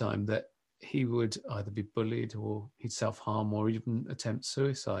worried at the time that he would either be bullied or he'd self-harm or even attempt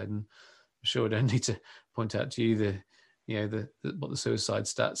suicide. And I'm sure I don't need to point out to you what the suicide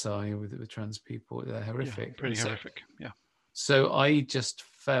stats are with trans people. They're horrific. Yeah, pretty horrific. Yeah. So I just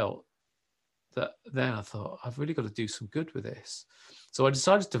felt that then I thought, I've really got to do some good with this. So I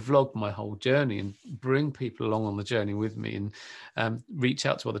decided to vlog my whole journey and bring people along on the journey with me, and reach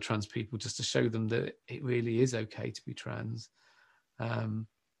out to other trans people just to show them that it really is okay to be trans. And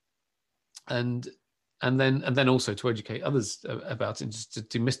then also to educate others about it, just to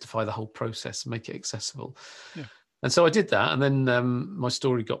demystify the whole process, make it accessible. Yeah. And so I did that, and then my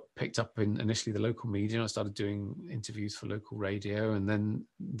story got picked up in initially the local media. I started doing interviews for local radio, and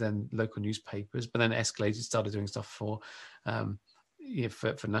then local newspapers. But then it escalated, started doing stuff for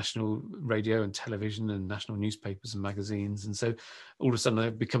national radio and television and national newspapers and magazines. And so all of a sudden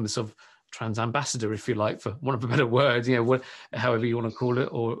I've become this sort of trans ambassador, if you like, for want of a better word, however you want to call it,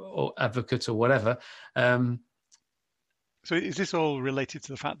 or advocate or whatever. So is this all related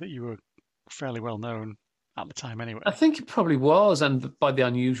to the fact that you were fairly well known at the time anyway? I think it probably was, and by the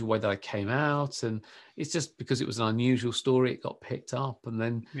unusual way that I came out, and it's just because it was an unusual story, it got picked up, and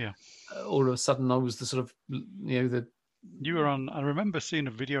then all of a sudden I was the sort of, You were on. I remember seeing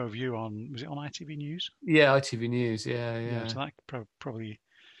a video of you on. Was it on ITV News? Yeah, ITV News. Yeah. So that probably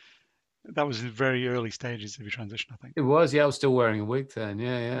that was in the very early stages of your transition, I think. It was. Yeah, I was still wearing a wig then.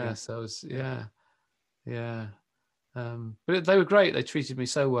 Yeah. So I was. Yeah. But they were great. They treated me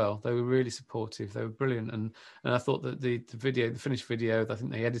so well. They were really supportive. They were brilliant, and I thought that the finished video, I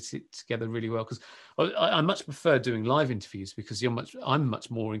think they edited it together really well, because I much prefer doing live interviews, because I'm much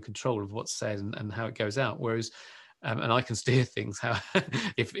more in control of what's said and how it goes out. Whereas, and I can steer things how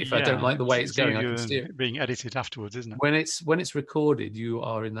if I don't like the way it's going, I can steer it. Being edited afterwards, isn't it? When it's recorded, you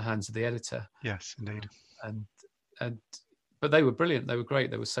are in the hands of the editor. Yes, indeed. But they were brilliant. They were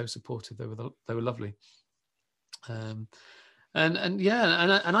great. They were so supportive. They were lovely. And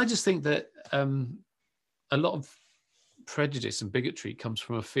I just think that a lot of prejudice and bigotry comes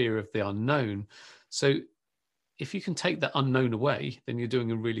from a fear of the unknown. So if you can take that unknown away, then you're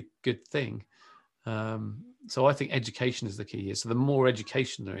doing a really good thing. So I think education is the key here. So the more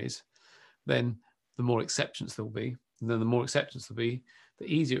education there is, then the more acceptance there will be. And then the more acceptance there will be, the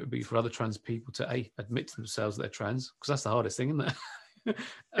easier it would be for other trans people to admit to themselves that they're trans, because that's the hardest thing, isn't it?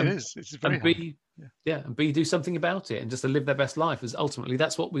 It is. It's very hard. And B, do something about it, and just to live their best life. As ultimately,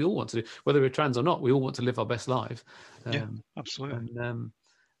 that's what we all want to do, whether we're trans or not. We all want to live our best life. Absolutely. And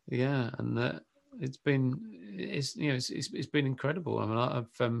it's been incredible. I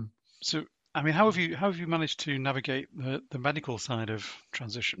mean, So, I mean, how have you managed to navigate the medical side of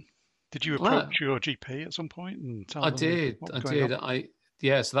transition? Did you approach your GP at some point and tell them? I did.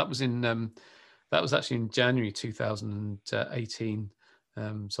 So that was actually in January 2018.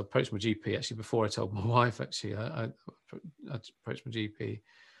 So I approached my GP actually before I told my wife. Actually, I approached my GP,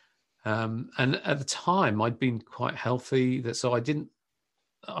 and at the time I'd been quite healthy. So I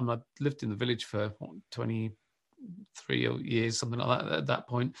lived in the village for 23 years, something like that at that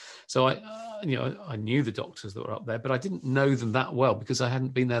point. So I knew the doctors that were up there, but I didn't know them that well because I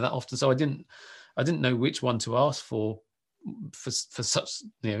hadn't been there that often. So I didn't know which one to ask for such,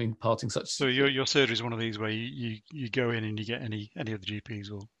 imparting such. So your surgery is one of these where you go in and you get any of the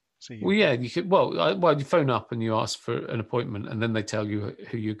GPs will see you. Well, yeah, you could. Well, you phone up and you ask for an appointment, and then they tell you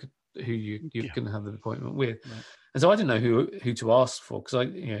who you're going to have the appointment with. Right. And so I didn't know who to ask for, because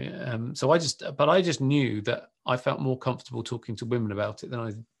I just knew that I felt more comfortable talking to women about it than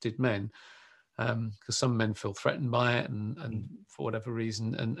I did men. Because some men feel threatened by it, and for whatever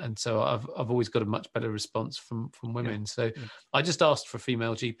reason, and so I've always got a much better response from women. So I just asked for a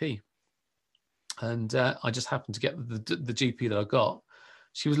female GP, and I just happened to get the GP that I got.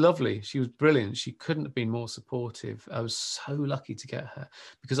 She was lovely. She was brilliant. She couldn't have been more supportive. I was so lucky to get her,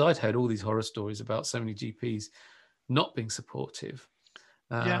 because I'd heard all these horror stories about so many GPs not being supportive.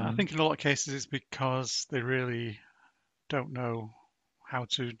 I think in a lot of cases it's because they really don't know how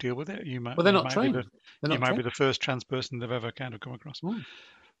to deal with it. They're not trained. You might be the first trans person they've ever kind of come across.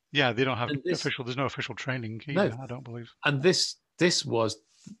 Yeah, they don't have there's no official training either, I don't believe. And this was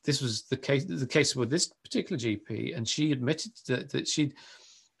the case with this particular GP, and she admitted that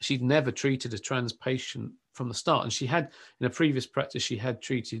she'd never treated a trans patient from the start, and she had, in a previous practice, she had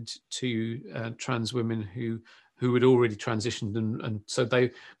treated two trans women who had already transitioned, and so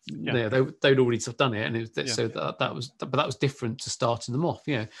they'd already sort of done it, and so that was different to starting them off.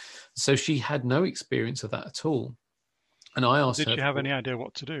 So she had no experience of that at all. And I asked her, did she have any idea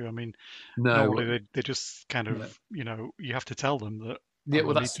what to do? I mean, no, normally they just kind of you have to tell them that they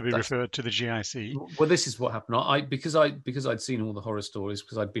need to be referred to the GIC. Well, this is what happened. Because I'd seen all the horror stories,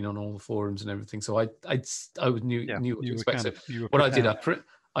 because I'd been on all the forums and everything, so I knew what to expect. So what I did,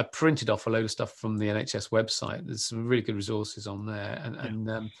 I printed off a load of stuff from the NHS website. There's some really good resources on there,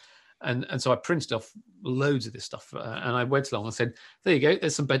 and so I printed off loads of this stuff, and I went along and said, "There you go.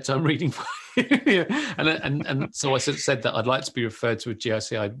 There's some bedtime reading for you." and so I said that I'd like to be referred to a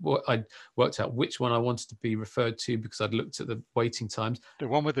GIC. I'd worked out which one I wanted to be referred to, because I'd looked at the waiting times. The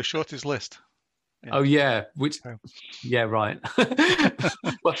one with the shortest list. Yeah. Oh yeah, right.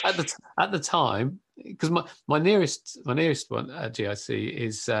 Well, at the time, because my nearest one at GIC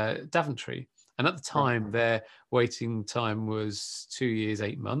is Daventry, And at the time, their waiting time was 2 years,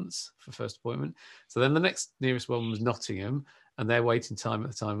 8 months for first appointment. So then the next nearest one was Nottingham, and their waiting time at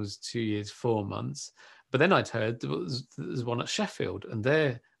the time was 2 years, 4 months. But then I'd heard there was one at Sheffield, and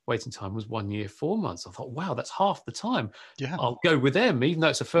their waiting time was 1 year, 4 months. I thought, wow, that's half the time. Yeah, I'll go with them, even though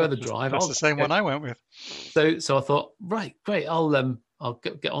it's a further drive. That's the same one I went with. So I thought, right, great, I'll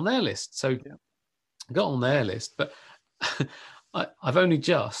get on their list. So I got on their list, but I've only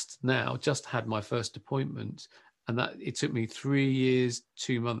just had my first appointment, and that it took me 3 years,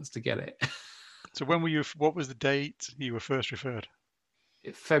 2 months to get it. So when were you? What was the date you were first referred?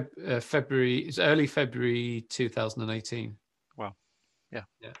 February. It's early February 2018. Wow.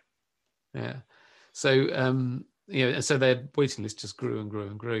 Yeah. So so their waiting list just grew and grew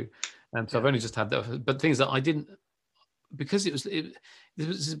and grew, and so I've only just had that. But things that I didn't, because this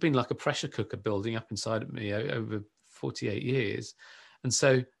has been like a pressure cooker building up inside of me over 48 years, and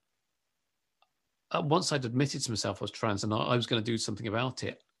so once I'd admitted to myself I was trans and I was going to do something about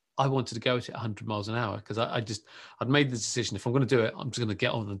it, I wanted to go at it 100 miles an hour, because I'd made the decision, if I'm going to do it, I'm just going to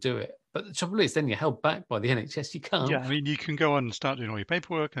get on and do it. But the trouble is, then you're held back by the NHS. You can't. Yeah, I mean, you can go on and start doing all your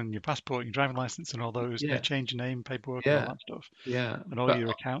paperwork and your passport, your driving license, and all those. Yeah. Change your name, paperwork, and all that stuff. Yeah, and all your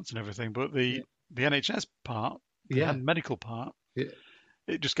accounts and everything. But the NHS part, the medical part, it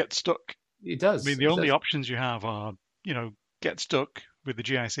just gets stuck. It does. I mean, the only options you have are, get stuck with the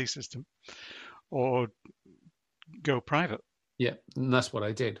GIC system, or go private. Yeah, and that's what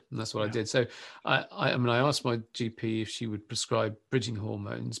I did. I did. So I mean, I asked my GP if she would prescribe bridging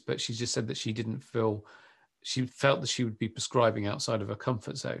hormones, but she just said that she felt that she would be prescribing outside of her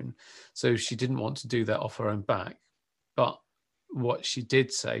comfort zone. So she didn't want to do that off her own back. But what she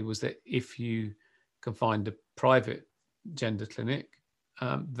did say was that if you can find a private gender clinic,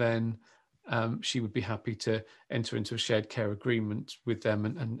 then she would be happy to enter into a shared care agreement with them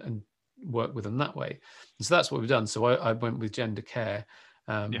and work with them that way. And so that's what we've done. So I went with Gender Care,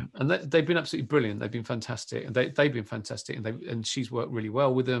 and they've been absolutely brilliant. They've been fantastic, and they've been fantastic, and she's worked really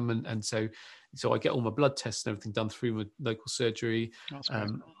well with them. And so I get all my blood tests and everything done through my local surgery.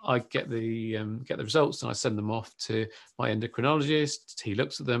 I get the results, and I send them off to my endocrinologist. He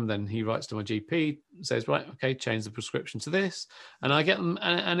looks at them, then he writes to my GP, says, right, okay, change the prescription to this, and I get them,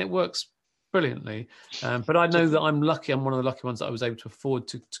 and it works brilliantly. But I know that I'm lucky. I'm one of the lucky ones that I was able to afford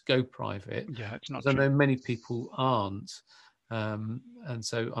to go private. Yeah, it's not. I know many people aren't, and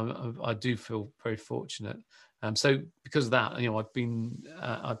so I do feel very fortunate. So because of that, I've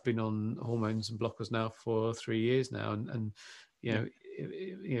been on hormones and blockers now for 3 years now, and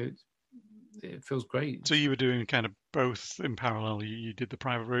it feels great. So you were doing kind of both in parallel. You did the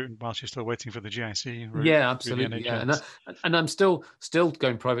private route whilst you're still waiting for the GIC route. Yeah, absolutely. Yeah, and I'm still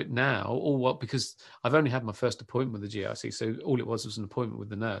going private now. Because I've only had my first appointment with the GIC, so all it was an appointment with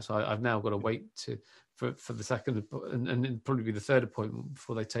the nurse. I've now got to wait for the second and probably be the third appointment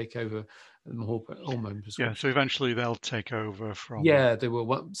before they take over the hormone prescription. Yeah, so eventually they'll take over from. Yeah, they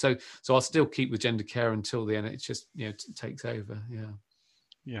will. So I'll still keep with Gender Care until the NHS takes over. Yeah.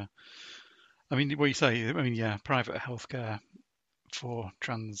 Yeah. I mean, what you say, private healthcare for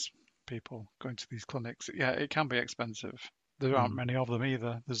trans people going to these clinics, it can be expensive. There aren't many of them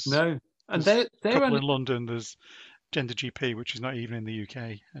either. There's a couple in London. There's Gender GP, which is not even in the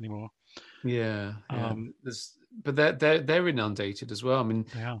UK anymore. Yeah. But they're inundated as well. I mean,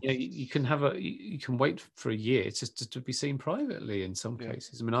 you can wait for a year to be seen privately in some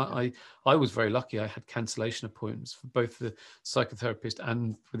cases. I mean, I was very lucky. I had cancellation appointments for both the psychotherapist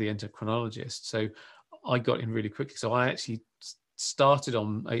and for the endocrinologist, so I got in really quickly. So I actually started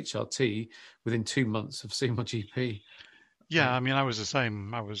on HRT within 2 months of seeing my GP. Yeah, I mean, I was the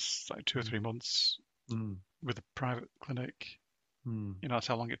same. I was like 2 or 3 months with a private clinic. That's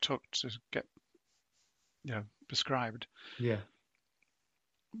how long it took to get prescribed. Yeah.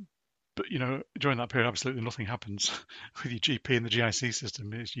 But during that period, absolutely nothing happens with your GP and the GIC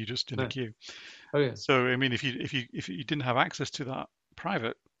system. You're just in a queue. Oh yeah. So I mean, if you didn't have access to that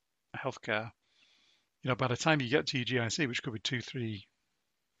private healthcare, by the time you get to your GIC, which could be 2, 3,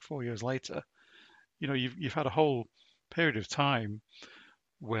 4 years later, you've had a whole period of time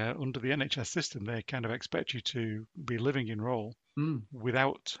where under the NHS system they kind of expect you to be living in role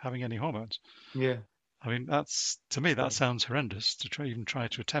without having any hormones. Yeah. I mean, to me that sounds horrendous to try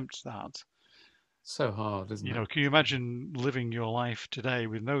to attempt that. So hard, isn't it? Can you imagine living your life today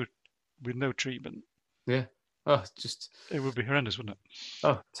with no treatment? Yeah. Oh, it would be horrendous, wouldn't it?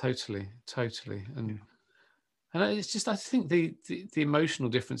 Oh, totally. And it's just, I think the emotional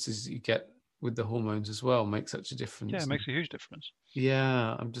differences that you get with the hormones as well make such a difference. Yeah, it makes a huge difference.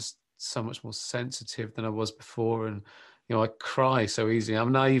 Yeah, I'm just so much more sensitive than I was before, and I cry so easily. I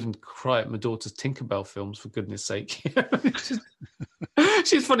mean, I even cry at my daughter's Tinkerbell films, for goodness sake.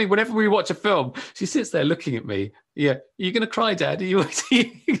 She's funny. Whenever we watch a film, she sits there looking at me. Yeah, are you going to cry, Dad? Are you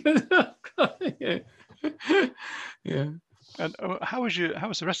going to cry? Yeah. And how was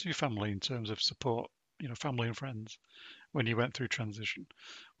the rest of your family in terms of support? Family and friends when you went through transition,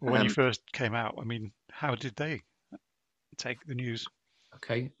 or when you first came out. I mean, how did they take the news?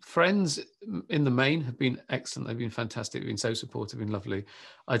 Okay, friends in the main have been excellent. They've been fantastic. They've been so supportive and lovely.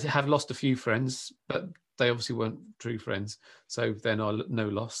 I have lost a few friends, but they obviously weren't true friends, so they're no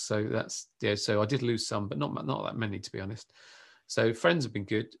loss. So that's So I did lose some, but not that many, to be honest. So friends have been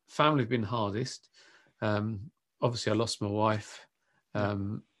good. Family have been hardest. Obviously, I lost my wife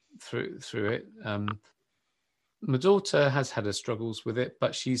through it. My daughter has had her struggles with it,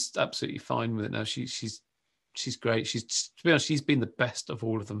 but she's absolutely fine with it now. She's great. To be honest, she's been the best of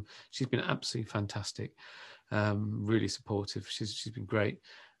all of them. She's been absolutely fantastic, really supportive. She's been great.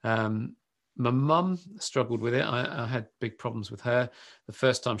 My mum struggled with it. I had big problems with her. The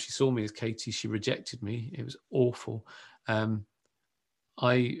first time she saw me as Katie, she rejected me. It was awful.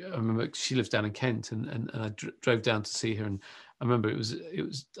 I remember she lives down in Kent, and I drove down to see her, and I remember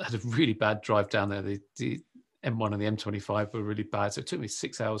I had a really bad drive down there. The M1 and the M25 were really bad, so it took me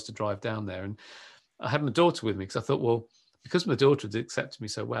 6 hours to drive down there, and I had my daughter with me because I thought, well, because my daughter had accepted me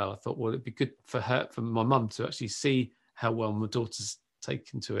so well, I thought, well, it'd be good for my mum to actually see how well my daughter's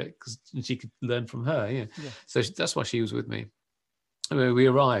taken to it, because she could learn from her. Yeah. So that's why she was with me. I mean, we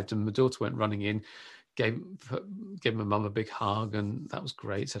arrived, and my daughter went running in, gave my mum a big hug, and that was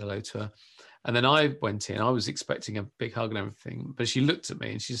great. Said hello to her, and then I went in. I was expecting a big hug and everything, but she looked at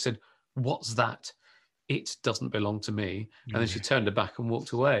me and she said, "What's that? It doesn't belong to me." And then she turned her back and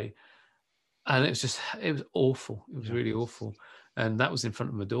walked away. And it was awful. It was really awful. And that was in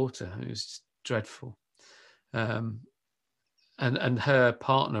front of my daughter. It was just dreadful. And her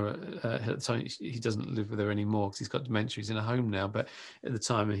partner, he doesn't live with her anymore because he's got dementia. He's in a home now. But at the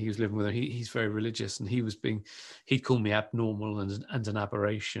time he was living with her, he's very religious, and he'd call me abnormal and an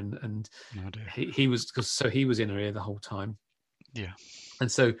aberration. And he was in her ear the whole time. Yeah.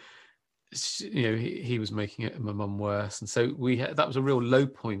 And so, he was making it my mum worse. And so that was a real low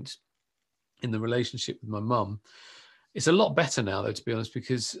point in the relationship with my mum. It's a lot better now, though, to be honest,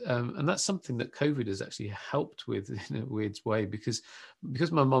 because and that's something that COVID has actually helped with in a weird way, because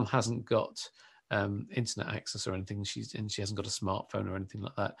my mum hasn't got internet access or anything, she hasn't got a smartphone or anything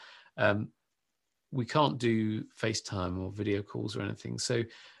like that. We can't do FaceTime or video calls or anything. So,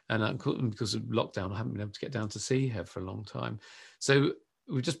 and because of lockdown, I haven't been able to get down to see her for a long time. So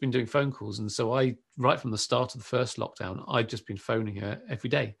we've just been doing phone calls, and so right from the start of the first lockdown, I've just been phoning her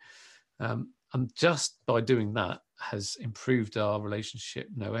every day. And just by doing that has improved our relationship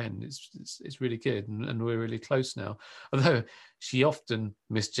no end. It's really good, and we're really close now. Although she often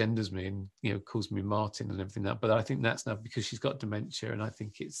misgenders me and calls me Martin and everything that, but I think that's now because she's got dementia, and I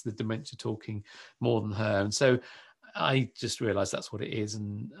think it's the dementia talking more than her. And so I just realised that's what it is,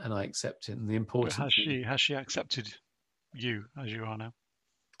 and I accept it. And the importance. But has she accepted you as you are now?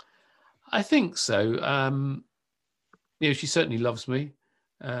 I think so. She certainly loves me.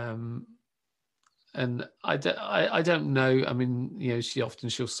 And I don't know. I mean,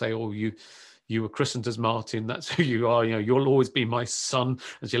 she'll say, "Oh, you were christened as Martin. That's who you are. You'll always be my son,"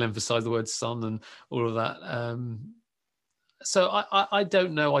 and she'll emphasize the word son and all of that. So I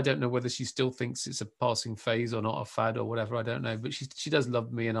don't know. I don't know whether she still thinks it's a passing phase or not, a fad or whatever. I don't know. But she does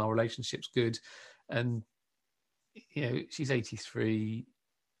love me, and our relationship's good. And she's 83.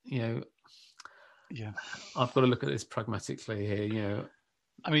 Yeah, I've got to look at this pragmatically here.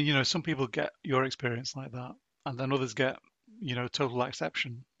 I mean, some people get your experience like that, and then others get, total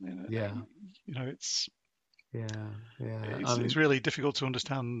exception. It's it's really difficult to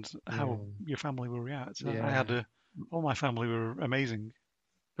understand how your family will react. I had all my family were amazing,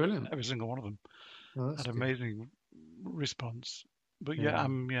 brilliant. Every single one of them had an amazing response. But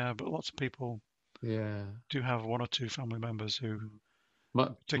but lots of people do have one or two family members who,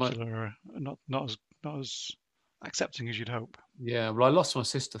 in particular, are not as accepting as you'd hope. Yeah, well, I lost my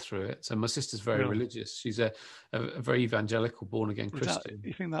sister through it. So my sister's very religious. She's a very evangelical, born-again Christian.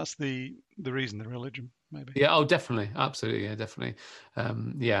 You think that's the reason, the religion, maybe? Yeah, oh, definitely. Absolutely, yeah, definitely.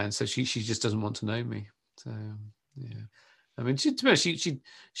 And so she just doesn't want to know me. So, yeah. I mean, to be honest,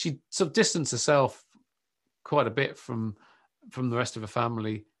 she sort of distanced herself quite a bit from the rest of her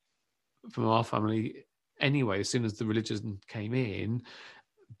family, from our family anyway, as soon as the religion came in.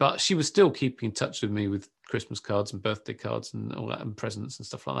 But she was still keeping in touch with me with Christmas cards and birthday cards and all that, and presents and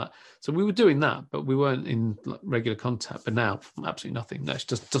stuff like that. So we were doing that, but we weren't in regular contact. But now, absolutely nothing. No, she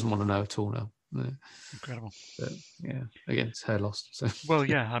just doesn't want to know at all now. Incredible. But yeah, again, it's her loss. So. Well,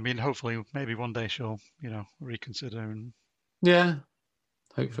 yeah, I mean, hopefully, maybe one day she'll, reconsider and yeah,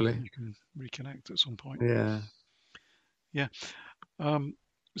 hopefully you can reconnect at some point. Yeah. Yeah.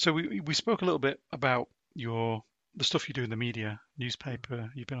 So we spoke a little bit about the stuff you do in the media,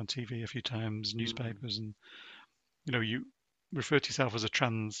 newspaper. You've been on TV a few times, newspapers, and you refer to yourself as a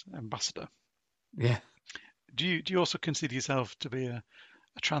trans ambassador. Yeah. Do you also consider yourself to be a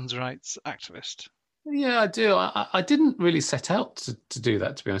trans rights activist? Yeah, I do. I didn't really set out to do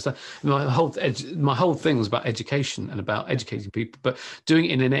that, to be honest. My whole thing was about education and about educating people, but doing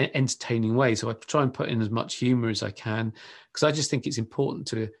it in an entertaining way. So I try and put in as much humour as I can, because I just think it's important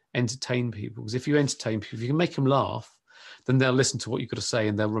to entertain people. Because if you entertain people, if you can make them laugh, then they'll listen to what you've got to say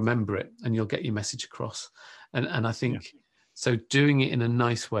and they'll remember it, and you'll get your message across. And I think so. Doing it in a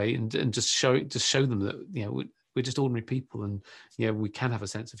nice way and just show them that we're just ordinary people, and we can have a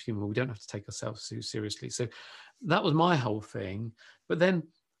sense of humor. We don't have to take ourselves too seriously. So that was my whole thing. But then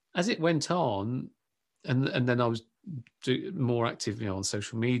as it went on, and then I was more active on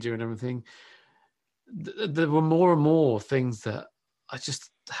social media and everything, there were more and more things that I just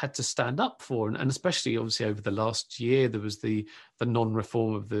had to stand up for, and especially obviously over the last year there was the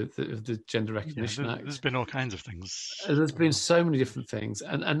non-reform of the Gender Recognition Act. There's been all kinds of things. There's been so many different things,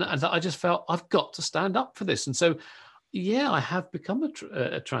 and I just felt I've got to stand up for this. And so I have become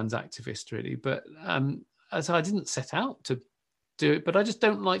a trans activist, really, but so I didn't set out to do it, but I just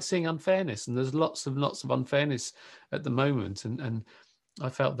don't like seeing unfairness, and there's lots of unfairness at the moment, and I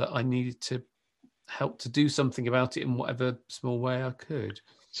felt that I needed to help to do something about it in whatever small way I could.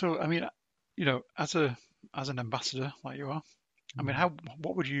 So, I mean, as an ambassador like you are, I mean,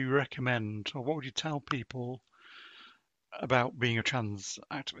 what would you recommend, or what would you tell people about being a trans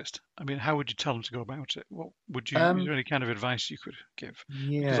activist? I mean, how would you tell them to go about it? What would you? Is there any kind of advice you could give?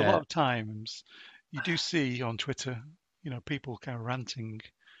 Yeah. Because a lot of times you do see on Twitter, people kind of ranting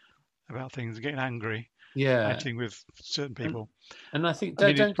about things, getting angry, fighting with certain people. And I think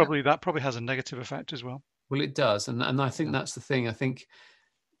that probably has a negative effect as well. Well, it does, and I think that's the thing. I think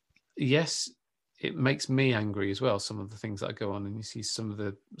yes, it makes me angry as well. Some of the things that go on, and you see some of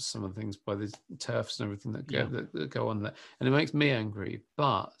the things by the TERFs and everything that go on there, and it makes me angry.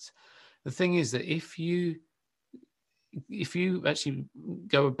 But the thing is that if you actually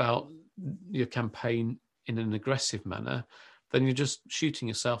go about your campaign in an aggressive manner, then you're just shooting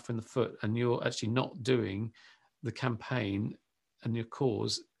yourself in the foot, and you're actually not doing the campaign and your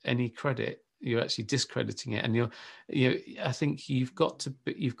cause any credit. You're actually discrediting it, and I think you've got to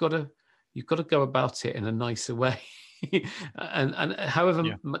go about it in a nicer way, and however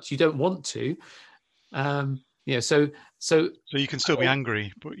much you don't want to. So you can still be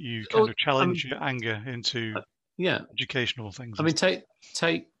angry, but you kind of challenge your anger into educational things. I mean, take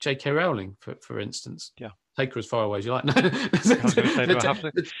J.K. Rowling for instance. Yeah. Take her as far away as you like. I was going to say, do I have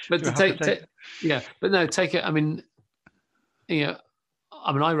to? But no, take it. I mean,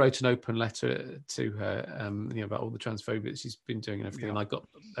 I wrote an open letter to her, about all the transphobia that she's been doing and everything, and I got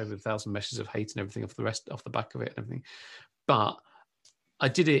over 1,000 messages of hate and everything off the back of it and everything. But I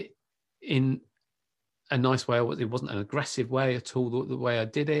did it in a nice way. It wasn't an aggressive way at all. The way I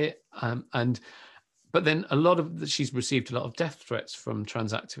did it, but then she's received a lot of death threats from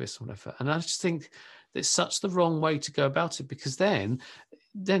trans activists and whatever, and I just think it's such the wrong way to go about it, because then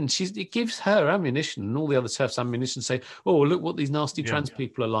it gives her ammunition and all the other TERFs ammunition to say, oh, look what these nasty trans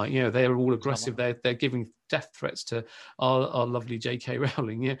people are like. They're all aggressive. They're giving death threats to our lovely J.K.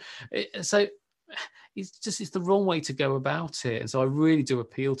 Rowling. So it's the wrong way to go about it. And so I really do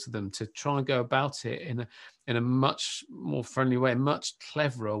appeal to them to try and go about it in a much more friendly way, a much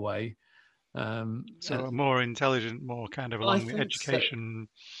cleverer way. So a more intelligent, more kind of along the education.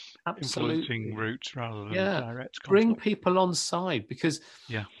 So. Influencing route rather than direct conflict. Bring people on side, because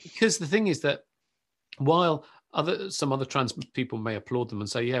the thing is that while some other trans people may applaud them and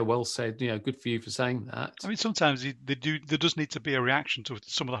say, well said, good for you for saying that. I mean, sometimes there does need to be a reaction to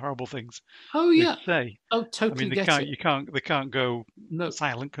some of the horrible things. Oh yeah. Say. Oh, totally. I mean, they can't go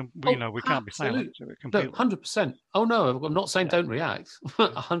silent. We can't be silent to it completely. No, 100%. Oh no, I'm not saying don't react.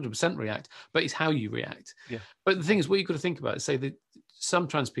 100% react, but it's how you react. Yeah. But the thing is, what you've got to think about is, say that some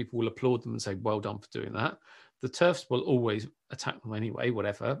trans people will applaud them and say, well done for doing that. The TERFs will always attack them anyway,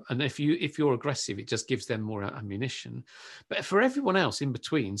 whatever. And if you're aggressive, it just gives them more ammunition. But for everyone else in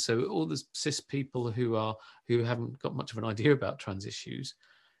between, so all the cis people who haven't got much of an idea about trans issues,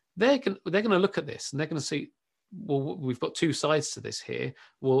 they're going to look at this and they're going to see, well, we've got two sides to this here.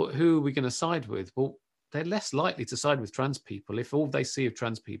 Well, who are we going to side with? Well, they're less likely to side with trans people if all they see of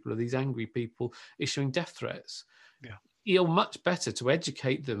trans people are these angry people issuing death threats. Yeah. You're much better to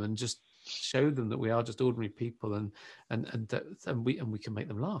educate them and just show them that we are just ordinary people, and we can make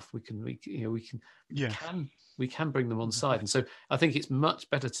them laugh. We can bring them on side. And so I think it's much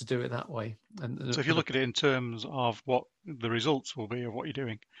better to do it that way. And so if you look at it in terms of what the results will be of what you're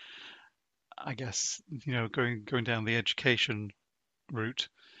doing, I guess, going down the education route,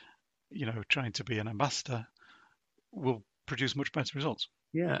 trying to be an ambassador will produce much better results.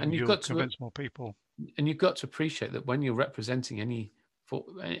 Yeah, and you've got to convince more people. And you've got to appreciate that when you're representing any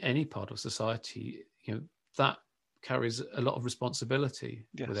part of society, that carries a lot of responsibility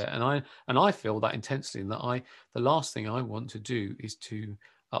with it. And I feel that intensely, and that the last thing I want to do is to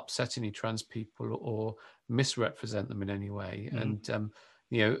upset any trans people or misrepresent them in any way. And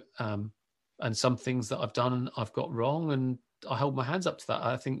some things that I've done, I've got wrong, and I hold my hands up to that.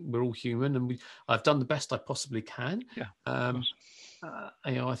 I think we're all human, and I've done the best I possibly can. I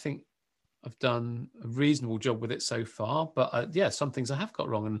think I've done a reasonable job with it so far, but some things I have got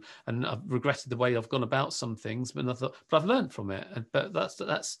wrong, and I've regretted the way I've gone about some things. But I've learned from it. But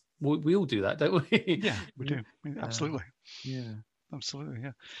that's we all do that, don't we? Yeah, we do. Absolutely. Absolutely.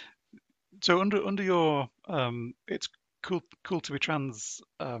 Yeah. So under your it's cool to be trans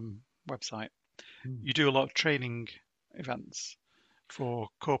website, you do a lot of training events for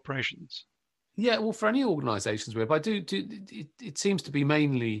corporations. Yeah, well, for any organisations, but I do it seems to be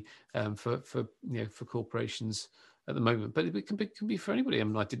mainly for corporations at the moment, but it can be for anybody. I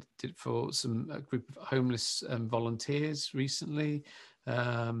mean, I did it for a group of homeless volunteers recently.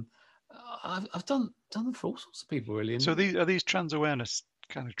 I've done them for all sorts of people, really. So are these trans awareness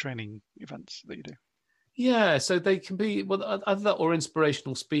kind of training events that you do? Yeah, so they can be either that or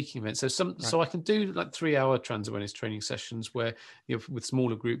inspirational speaking events. So I can do like 3-hour trans awareness training sessions where with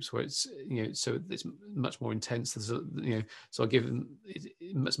smaller groups where it's so it's much more intense. So I give them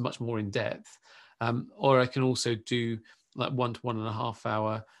it's much more in depth. Or I can also do like 1 to 1.5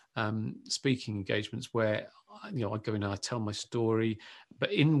 hour speaking engagements where I go in and I tell my story, but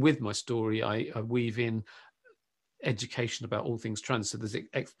with my story I weave in education about all things trans. So there's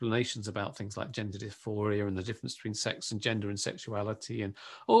explanations about things like gender dysphoria and the difference between sex and gender and sexuality and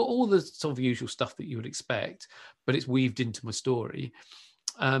all the sort of usual stuff that you would expect, but it's weaved into my story.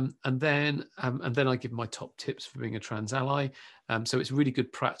 And then I give my top tips for being a trans ally. So it's really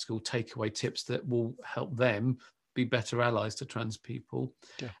good practical takeaway tips that will help them be better allies to trans people.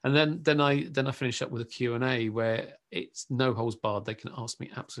 Yeah. And then I finish up with a Q&A where it's no holds barred. They can ask me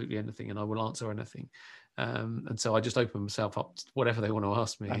absolutely anything and I will answer anything. And so I just open myself up to whatever they want to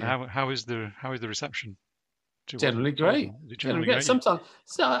ask me. And how is the reception? Generally great. Generally great. Sometimes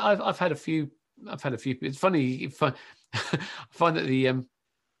I've had a few. It's funny. I find that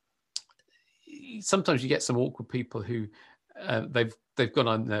sometimes you get some awkward people who they've gone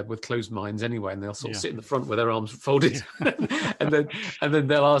on there with closed minds anyway, and they'll sort of sit in the front with their arms folded, and then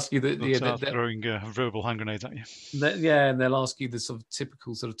they'll ask you they'll throwing verbal hand grenades at you. And they'll ask you the sort of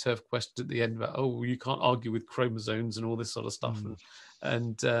typical sort of turf question at the end about, oh, you can't argue with chromosomes and all this sort of stuff,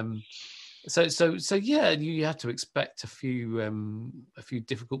 so yeah, you have to expect a few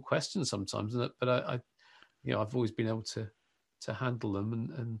difficult questions sometimes, but I've always been able to handle them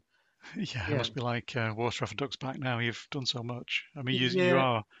and. Yeah, it must be like water off a duck's back now. You've done so much. I mean, you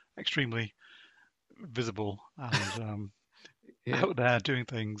are extremely visible and out there doing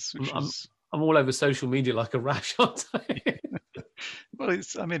things. I'm all over social media like a rash, aren't I? Well,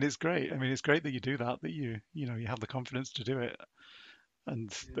 it's great. I mean, it's great that you do that. That you have the confidence to do it, and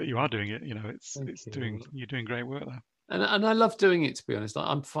that you are doing it. You're doing great work there. And I love doing it, to be honest.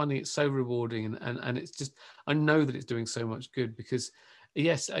 I'm finding it so rewarding, and it's just I know that it's doing so much good because.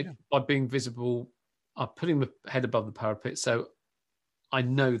 Yes, by being visible, I'm putting my head above the parapet, so I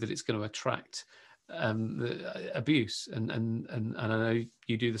know that it's going to attract abuse, and I know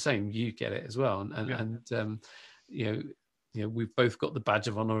you do the same. You get it as well, and we've both got the badge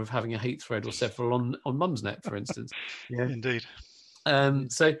of honour of having a hate thread or several on Mumsnet, for instance. Yeah, indeed.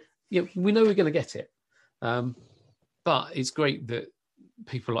 So we know we're going to get it, but it's great that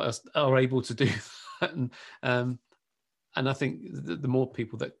people like us are able to do that, and I think the more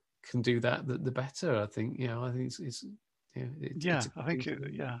people that can do that, the better. I think, I think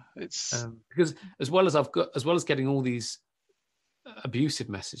it's because as well as getting all these abusive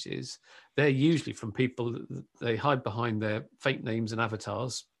messages, they're usually from people that they hide behind their fake names and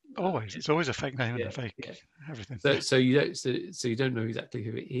avatars. Always, it's always a fake name and a fake everything. So you don't know exactly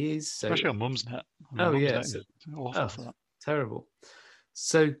who it is. Especially on Mumsnet. Mumsnet is awful for that. Terrible.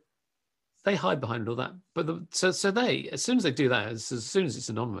 So. They hide behind all that, but so they, as soon as they do that, as soon as it's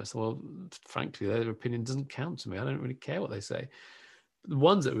anonymous, well, frankly, their opinion doesn't count to me. I don't really care what they say. But the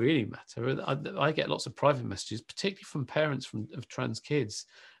ones that really matter, I get lots of private messages, particularly from parents of trans kids,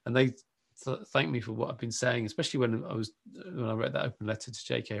 and thank me for what I've been saying, especially when I read that open letter to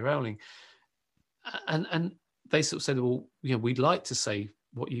J.K. Rowling, and they sort of said, well, we'd like to say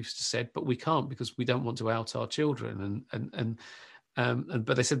what you've said, but we can't because we don't want to out our children,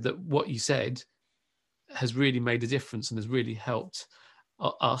 but they said that what you said has really made a difference and has really helped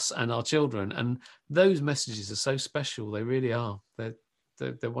us and our children, and those messages are so special. They really are.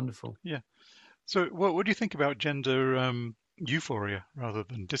 They're wonderful. Yeah. So what do you think about gender euphoria rather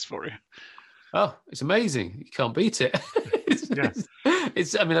than dysphoria? Oh, it's amazing. You can't beat it. Yeah.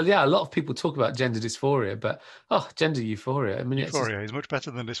 I mean, a lot of people talk about gender dysphoria, but gender euphoria. I mean, euphoria is much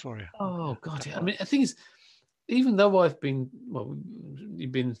better than dysphoria. Oh God, yeah. I mean, the thing is, even though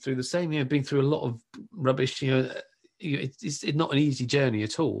you've been through the same, been through a lot of rubbish, it's not an easy journey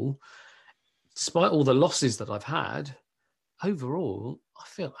at all. Despite all the losses that I've had, overall, I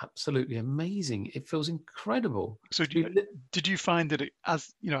feel absolutely amazing. It feels incredible. So did you find that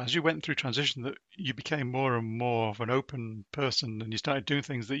as you went through transition, that you became more and more of an open person and you started doing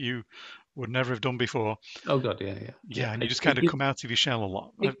things that you would never have done before? Oh God, yeah. Yeah, and you just kind of come out of your shell a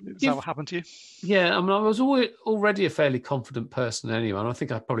lot. Is that what happened to you? Yeah, I mean, I was already a fairly confident person anyway, and I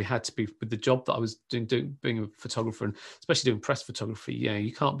think I probably had to be with the job that I was doing being a photographer, and especially doing press photography.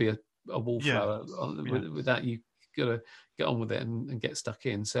 You can't be a wallflower with that. You got to get on with it and get stuck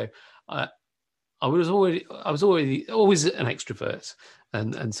in. So I was always an extrovert,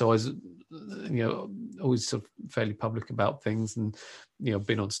 and so I was always sort of fairly public about things, and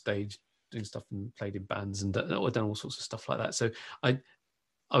been on stage doing stuff and played in bands and done all sorts of stuff like that. So I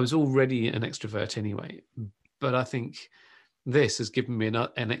was already an extrovert anyway, but I think this has given me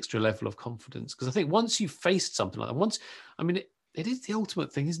an extra level of confidence, because I think once you've faced something like that, it is the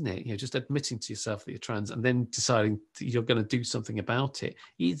ultimate thing, isn't it? Just admitting to yourself that you're trans and then deciding that you're going to do something about it.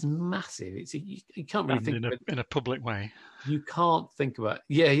 It's massive. You can't really think in a public way. You can't think about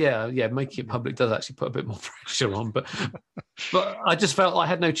making it public does actually put a bit more pressure on, but I just felt I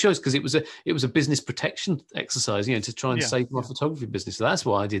had no choice, because it was a business protection exercise, to try and save my photography business. So that's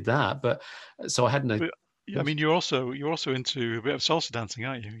why I did that. But so I had no. I mean, you're also into a bit of salsa dancing,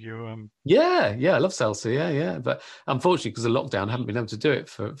 aren't you? Yeah, I love salsa. Yeah. But unfortunately, because of lockdown, I haven't been able to do it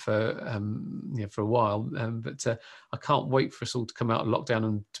for a while. But I can't wait for us all to come out of lockdown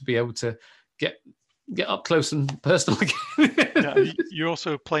and to be able to get up close and personal again. Yeah, you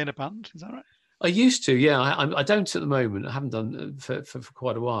also play in a band, is that right? I used to, yeah. I don't at the moment. I haven't done for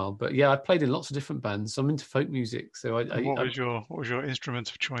quite a while, but yeah, I played in lots of different bands. I'm into folk music. So what was your instrument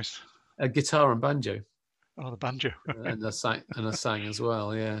of choice? A guitar and banjo. Oh, the banjo. and I sang as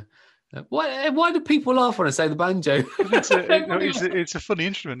well. Yeah. Why do people laugh when I say the banjo? It's a funny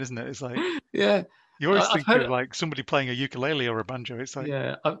instrument, isn't it? It's like you always think of like somebody playing a ukulele or a banjo. It's like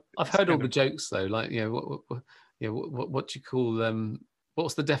I've heard all the jokes though. Like what do you call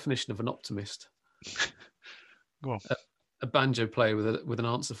what's the definition of an optimist? Go on. A banjo player with an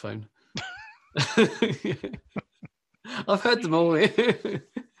answer phone. I've heard them all.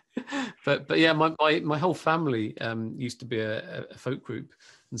 But yeah, my whole family used to be a folk group,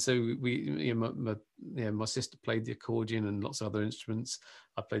 and so my sister played the accordion and lots of other instruments.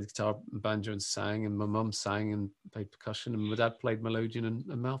 I played the guitar and banjo and sang, and my mum sang and played percussion, and my dad played melodeon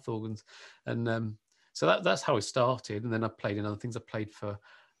and mouth organs, and so that's how it started. And then I played in other things. I played for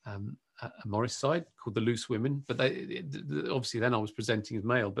a Morris side called the Loose Women, but obviously then I was presenting as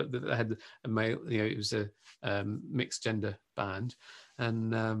male, but they had a male. It was a mixed gender band.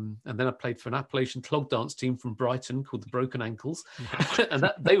 And then I played for an Appalachian clog dance team from Brighton called the Broken Ankles,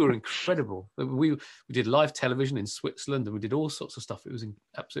 and they were incredible. We did live television in Switzerland, and we did all sorts of stuff. It was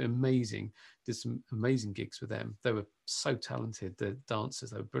absolutely amazing. Did some amazing gigs with them. They were so talented. The dancers,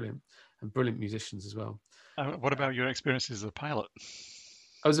 they were brilliant, and brilliant musicians as well. What about your experiences as a pilot?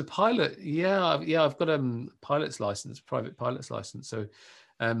 I was a pilot. Yeah. I've got a pilot's license, private pilot's license. So.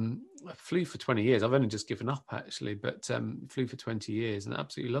 I flew for 20 years. I've only just given up actually, but flew for 20 years and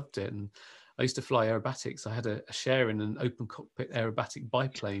absolutely loved it. And I used to fly aerobatics. I had a share in an open cockpit aerobatic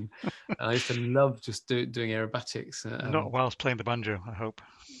biplane. And I used to love just doing aerobatics. Not whilst playing the banjo, I hope.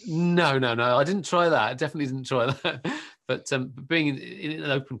 No. I didn't try that. I definitely didn't try that. But being in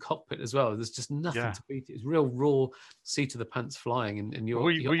an open cockpit as well, there's just nothing to beat it. It's real raw seat of the pants flying. And you're, were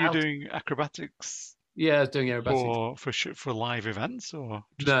you doing acrobatics? Yeah, I was doing aerobatics for live events, or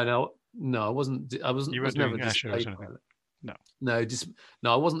no, I wasn't. You weren't doing air shows or anything. No,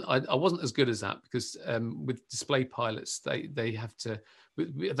 I wasn't. I wasn't as good as that, because with display pilots, they have to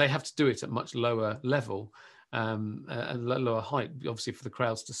do it at much lower level, and lower height, obviously for the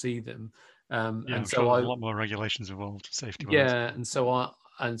crowds to see them. And so a lot more regulations involved, safety-wise. Yeah, and so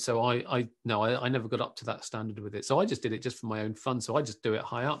and so I never got up to that standard with it. So I just did it just for my own fun. So I just do it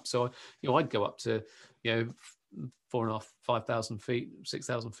high up. So I'd go up to 4.5, 5,000 feet,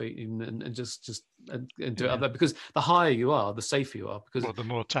 6,000 feet, and just do it up there, because the higher you are, the safer you are. Because the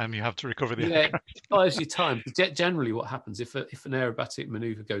more time you have to recover the aircraft. As your time. Generally, what happens if an aerobatic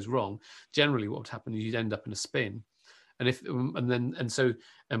maneuver goes wrong? Generally, what would happen is you'd end up in a spin. But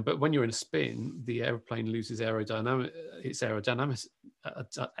when you're in a spin, the airplane loses aerodynamics,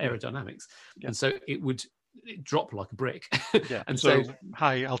 and so it would drop like a brick. Yeah, and so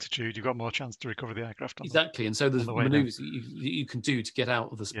high altitude, you've got more chance to recover the aircraft. Exactly, and so there's maneuvers that you can do to get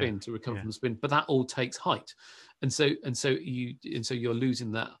out of the spin, to recover from the spin, but that all takes height, and so you're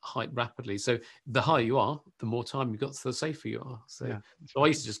losing that height rapidly. So the higher you are, the more time you've got, the safer you are. So I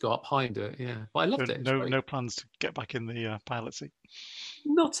used to just go up high and do it. Yeah, but I loved it. No plans to get back in the pilot seat.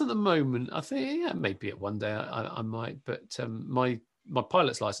 Not at the moment. I think maybe at one day I might, but my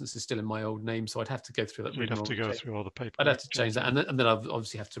pilot's license is still in my old name, so I'd have to go through that. You'd have to go through all the paperwork. I'd have to change that, and then I'd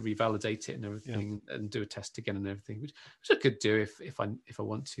obviously have to revalidate it and everything, and do a test again and everything, which I could do if I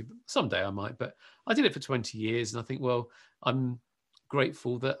want to. But someday I might. But I did it for 20 years, and I think, well, I'm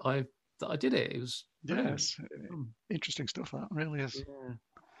grateful that I did it. It was interesting stuff. That really is. Yeah.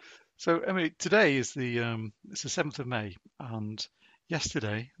 So I mean, today is it's the 7th of May, and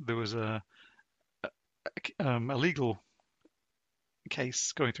yesterday there was a legal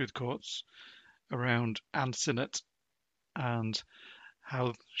case going through the courts around Ann Sinnott and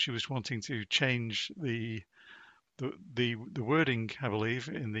how she was wanting to change the wording, I believe,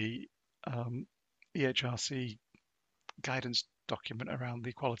 in the EHRC guidance document around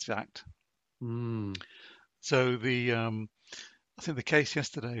the Equality Act. So I think the case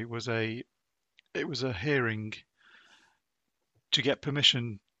yesterday was a hearing to get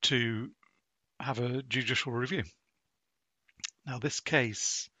permission to have a judicial review. Now, this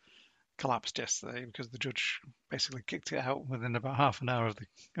case collapsed yesterday because the judge basically kicked it out within about half an hour of the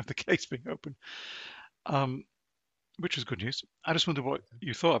case being open, which is good news. I just wonder what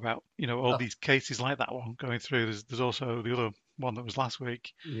you thought about, all these cases like that one going through. There's also the other one that was last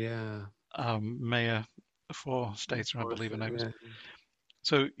week. Yeah. Mayor for Stater, I believe her name is.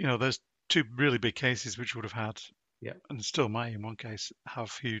 So, there's two really big cases which would have had, and still may in one case,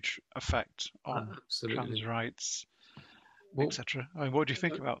 have huge effect on trans rights, etc. I mean, what do you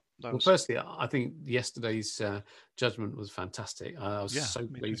think about those? Well, firstly, I think yesterday's judgment was fantastic. I was so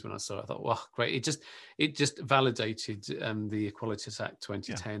pleased when I saw it. I thought, wow, great! It just validated the Equality Act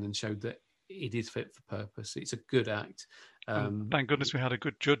 2010 and showed that it is fit for purpose. It's a good act. Thank goodness we had a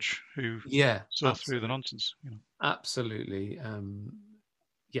good judge who saw through the nonsense. Absolutely. And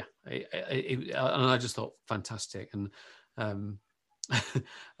I just thought fantastic, and I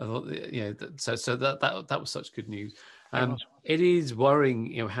thought, so that was such good news. It is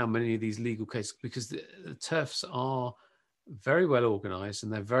worrying, how many of these legal cases, because the TERFs are very well organised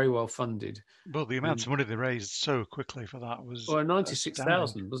and they're very well funded. Well, the amount of money they raised so quickly for that was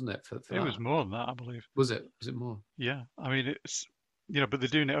 96,000, wasn't it? For it was more than that, I believe. Was it? Was it more? Yeah, I mean it's but they're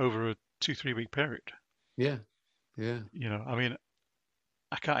doing it over a 2-3 week period. Yeah. I mean,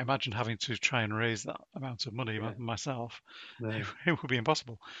 I can't imagine having to try and raise that amount of money myself. No. It would be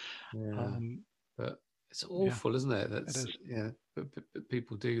impossible. Yeah. But it's awful, isn't it? It is. Yeah, but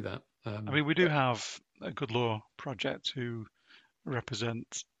people do that. I mean, we do have a Good Law Project who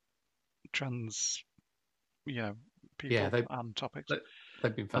represent trans, people and topics.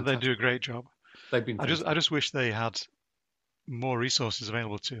 They've been fantastic. And they do a great job. They've been. I just wish they had more resources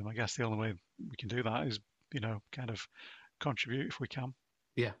available to them. I guess the only way we can do that is, kind of contribute if we can.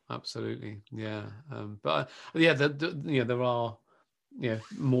 Yeah, absolutely. Yeah, but there are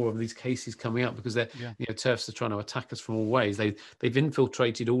more of these cases coming up because TERFs are trying to attack us from all ways. They've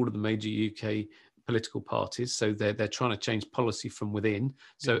infiltrated all of the major UK political parties, so they're trying to change policy from within.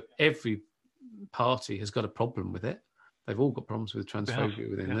 So every party has got a problem with it. They've all got problems with transphobia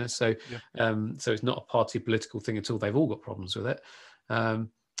within there. So so it's not a party political thing at all. They've all got problems with it.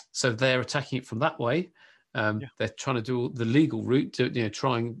 So they're attacking it from that way. They're trying to do the legal route, to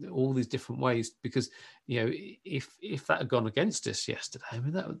trying all these different ways, because if that had gone against us yesterday, I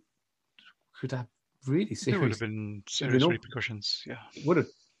mean, that could have really serious. There would have been serious repercussions. Yeah, would have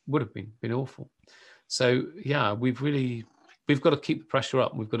been awful. So we've got to keep the pressure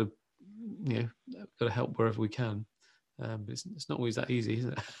up. We've got to help wherever we can. But it's not always that easy, is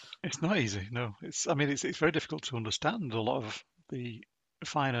it? It's not easy. No, it's very difficult to understand a lot of the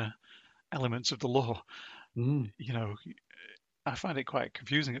finer elements of the law. I find it quite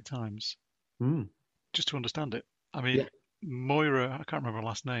confusing at times, just to understand it. I mean, Moira, I can't remember her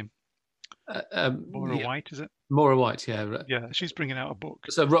last name. Moira White, is it? Moira White, yeah. Yeah, she's bringing out a book.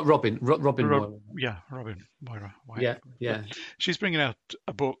 So Robin Moira. Yeah, Robin Moira White. Yeah. She's bringing out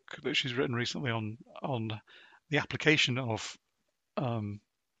a book that she's written recently on the application of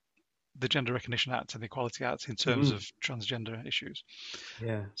the Gender Recognition Act and the Equality Act in terms of transgender issues.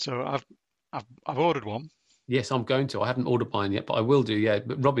 Yeah. So I've ordered one. Yes, I'm going to. I haven't ordered mine yet, but I will do. Yeah,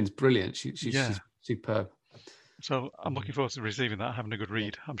 but Robin's brilliant. She's superb. So I'm looking forward to receiving that, having a good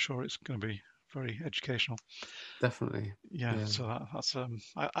read. I'm sure it's going to be very educational. Definitely. Yeah. So that's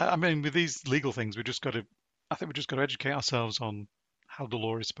I mean, with these legal things, I think we just got to educate ourselves on how the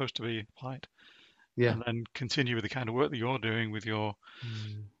law is supposed to be applied. Yeah. And then continue with the kind of work that you're doing with your,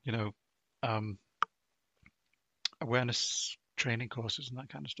 awareness training courses and that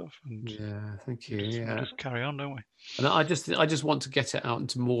kind of stuff. And thank you. We just carry on, don't we? And I just want to get it out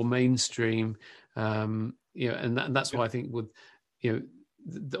into more mainstream, and that's why I think with,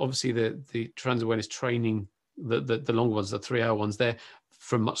 obviously the trans awareness training, the longer ones, the 3-hour ones, they're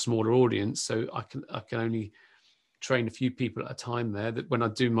for a much smaller audience. So I can only train a few people at a time there. That when I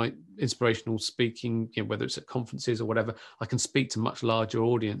do my inspirational speaking, whether it's at conferences or whatever, I can speak to much larger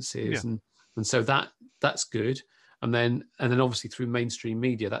audiences, and so that's good. And then obviously through mainstream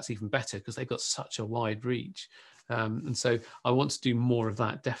media, that's even better because they've got such a wide reach. And so I want to do more of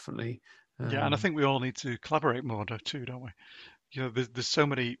that, definitely. And I think we all need to collaborate more too, don't we? There's so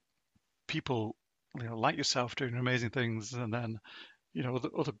many people, like yourself doing amazing things, and then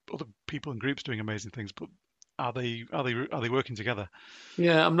other people and groups doing amazing things, but are they working together?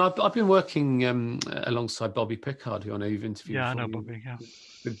 Yeah, I mean, I've been working alongside Bobby Pickard, who I know you've interviewed. Yeah, I know Bobby. Yeah,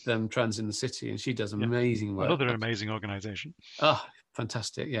 with Trans in the City, and she does amazing work. Another amazing organisation. Oh,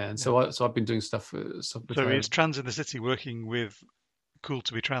 fantastic! Yeah, and so I've been doing stuff. With so is Trans in the City working with Cool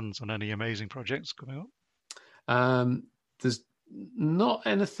to be Trans on any amazing projects coming up? There's not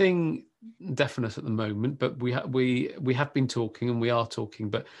anything definite at the moment, but we have been talking, and we are talking,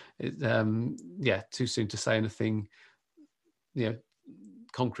 but too soon to say anything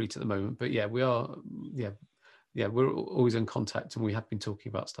concrete at the moment. But we are we're always in contact, and we have been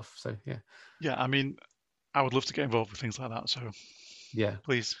talking about stuff. So I mean, I would love to get involved with things like that, so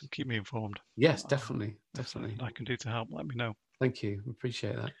please keep me informed. Yes, definitely. I can do to help, let me know. Thank you,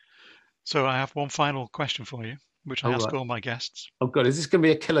 appreciate that. So I have one final question for you, which I ask all my guests. Oh God, is this going to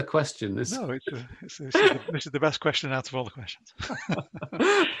be a killer question? No, this is the best question out of all the questions.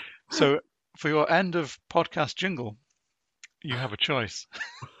 So for your end of podcast jingle, you have a choice.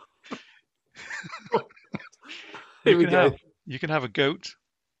 Here we go. You can have a goat.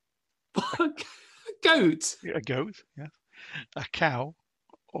 Goat? A goat, yeah. A cow,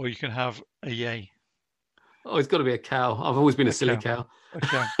 or you can have a yay. Oh, it's got to be a cow. I've always been a silly cow. A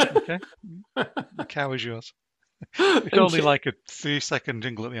cow, okay. The cow is yours. It's only like a 3-second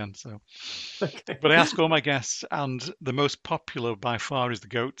jingle at the end, so. Okay. But I ask all my guests, and the most popular by far is the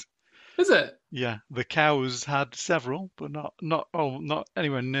goat. Is it? Yeah, the cows had several, but not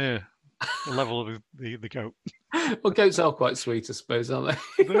anywhere near the level of the goat. Well, goats are quite sweet, I suppose, aren't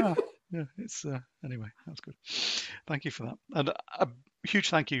they? They are. Yeah, it's anyway, that's good. Thank you for that. And a huge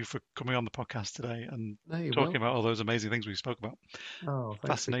thank you for coming on the podcast today and talking about all those amazing things we spoke about. Oh,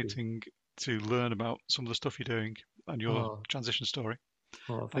 fascinating to learn about some of the stuff you're doing and your transition story.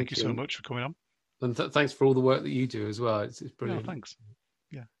 Oh, thank you so much for coming on. And thanks for all the work that you do as well. It's brilliant. Thanks.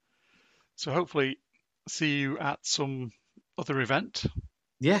 Yeah. So hopefully see you at some other event.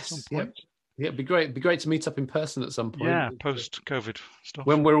 Yes. Yeah, it'd be great. It'd be great to meet up in person at some point. Yeah, post-COVID stuff.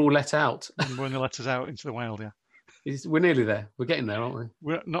 When we're all let out. When they let us out into the wild, We're nearly there. We're getting there, aren't we?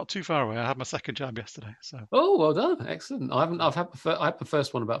 We're not too far away. I had my second jab yesterday. So. Oh, well done! Excellent. I had the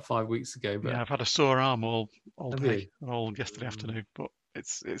first one about 5 weeks ago. But I've had a sore arm all day, all yesterday afternoon, but it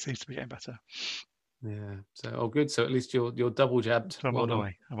seems to be getting better. Yeah. So, good. So at least you're double jabbed. So I'm on the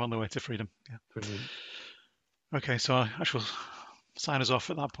way. I'm on the way to freedom. Yeah. Brilliant. Okay, so I shall sign us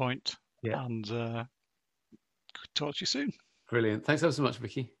off at that point. Yeah. And talk to you soon. Brilliant. Thanks ever so much,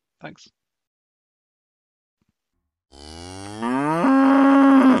 Vicky. Thanks.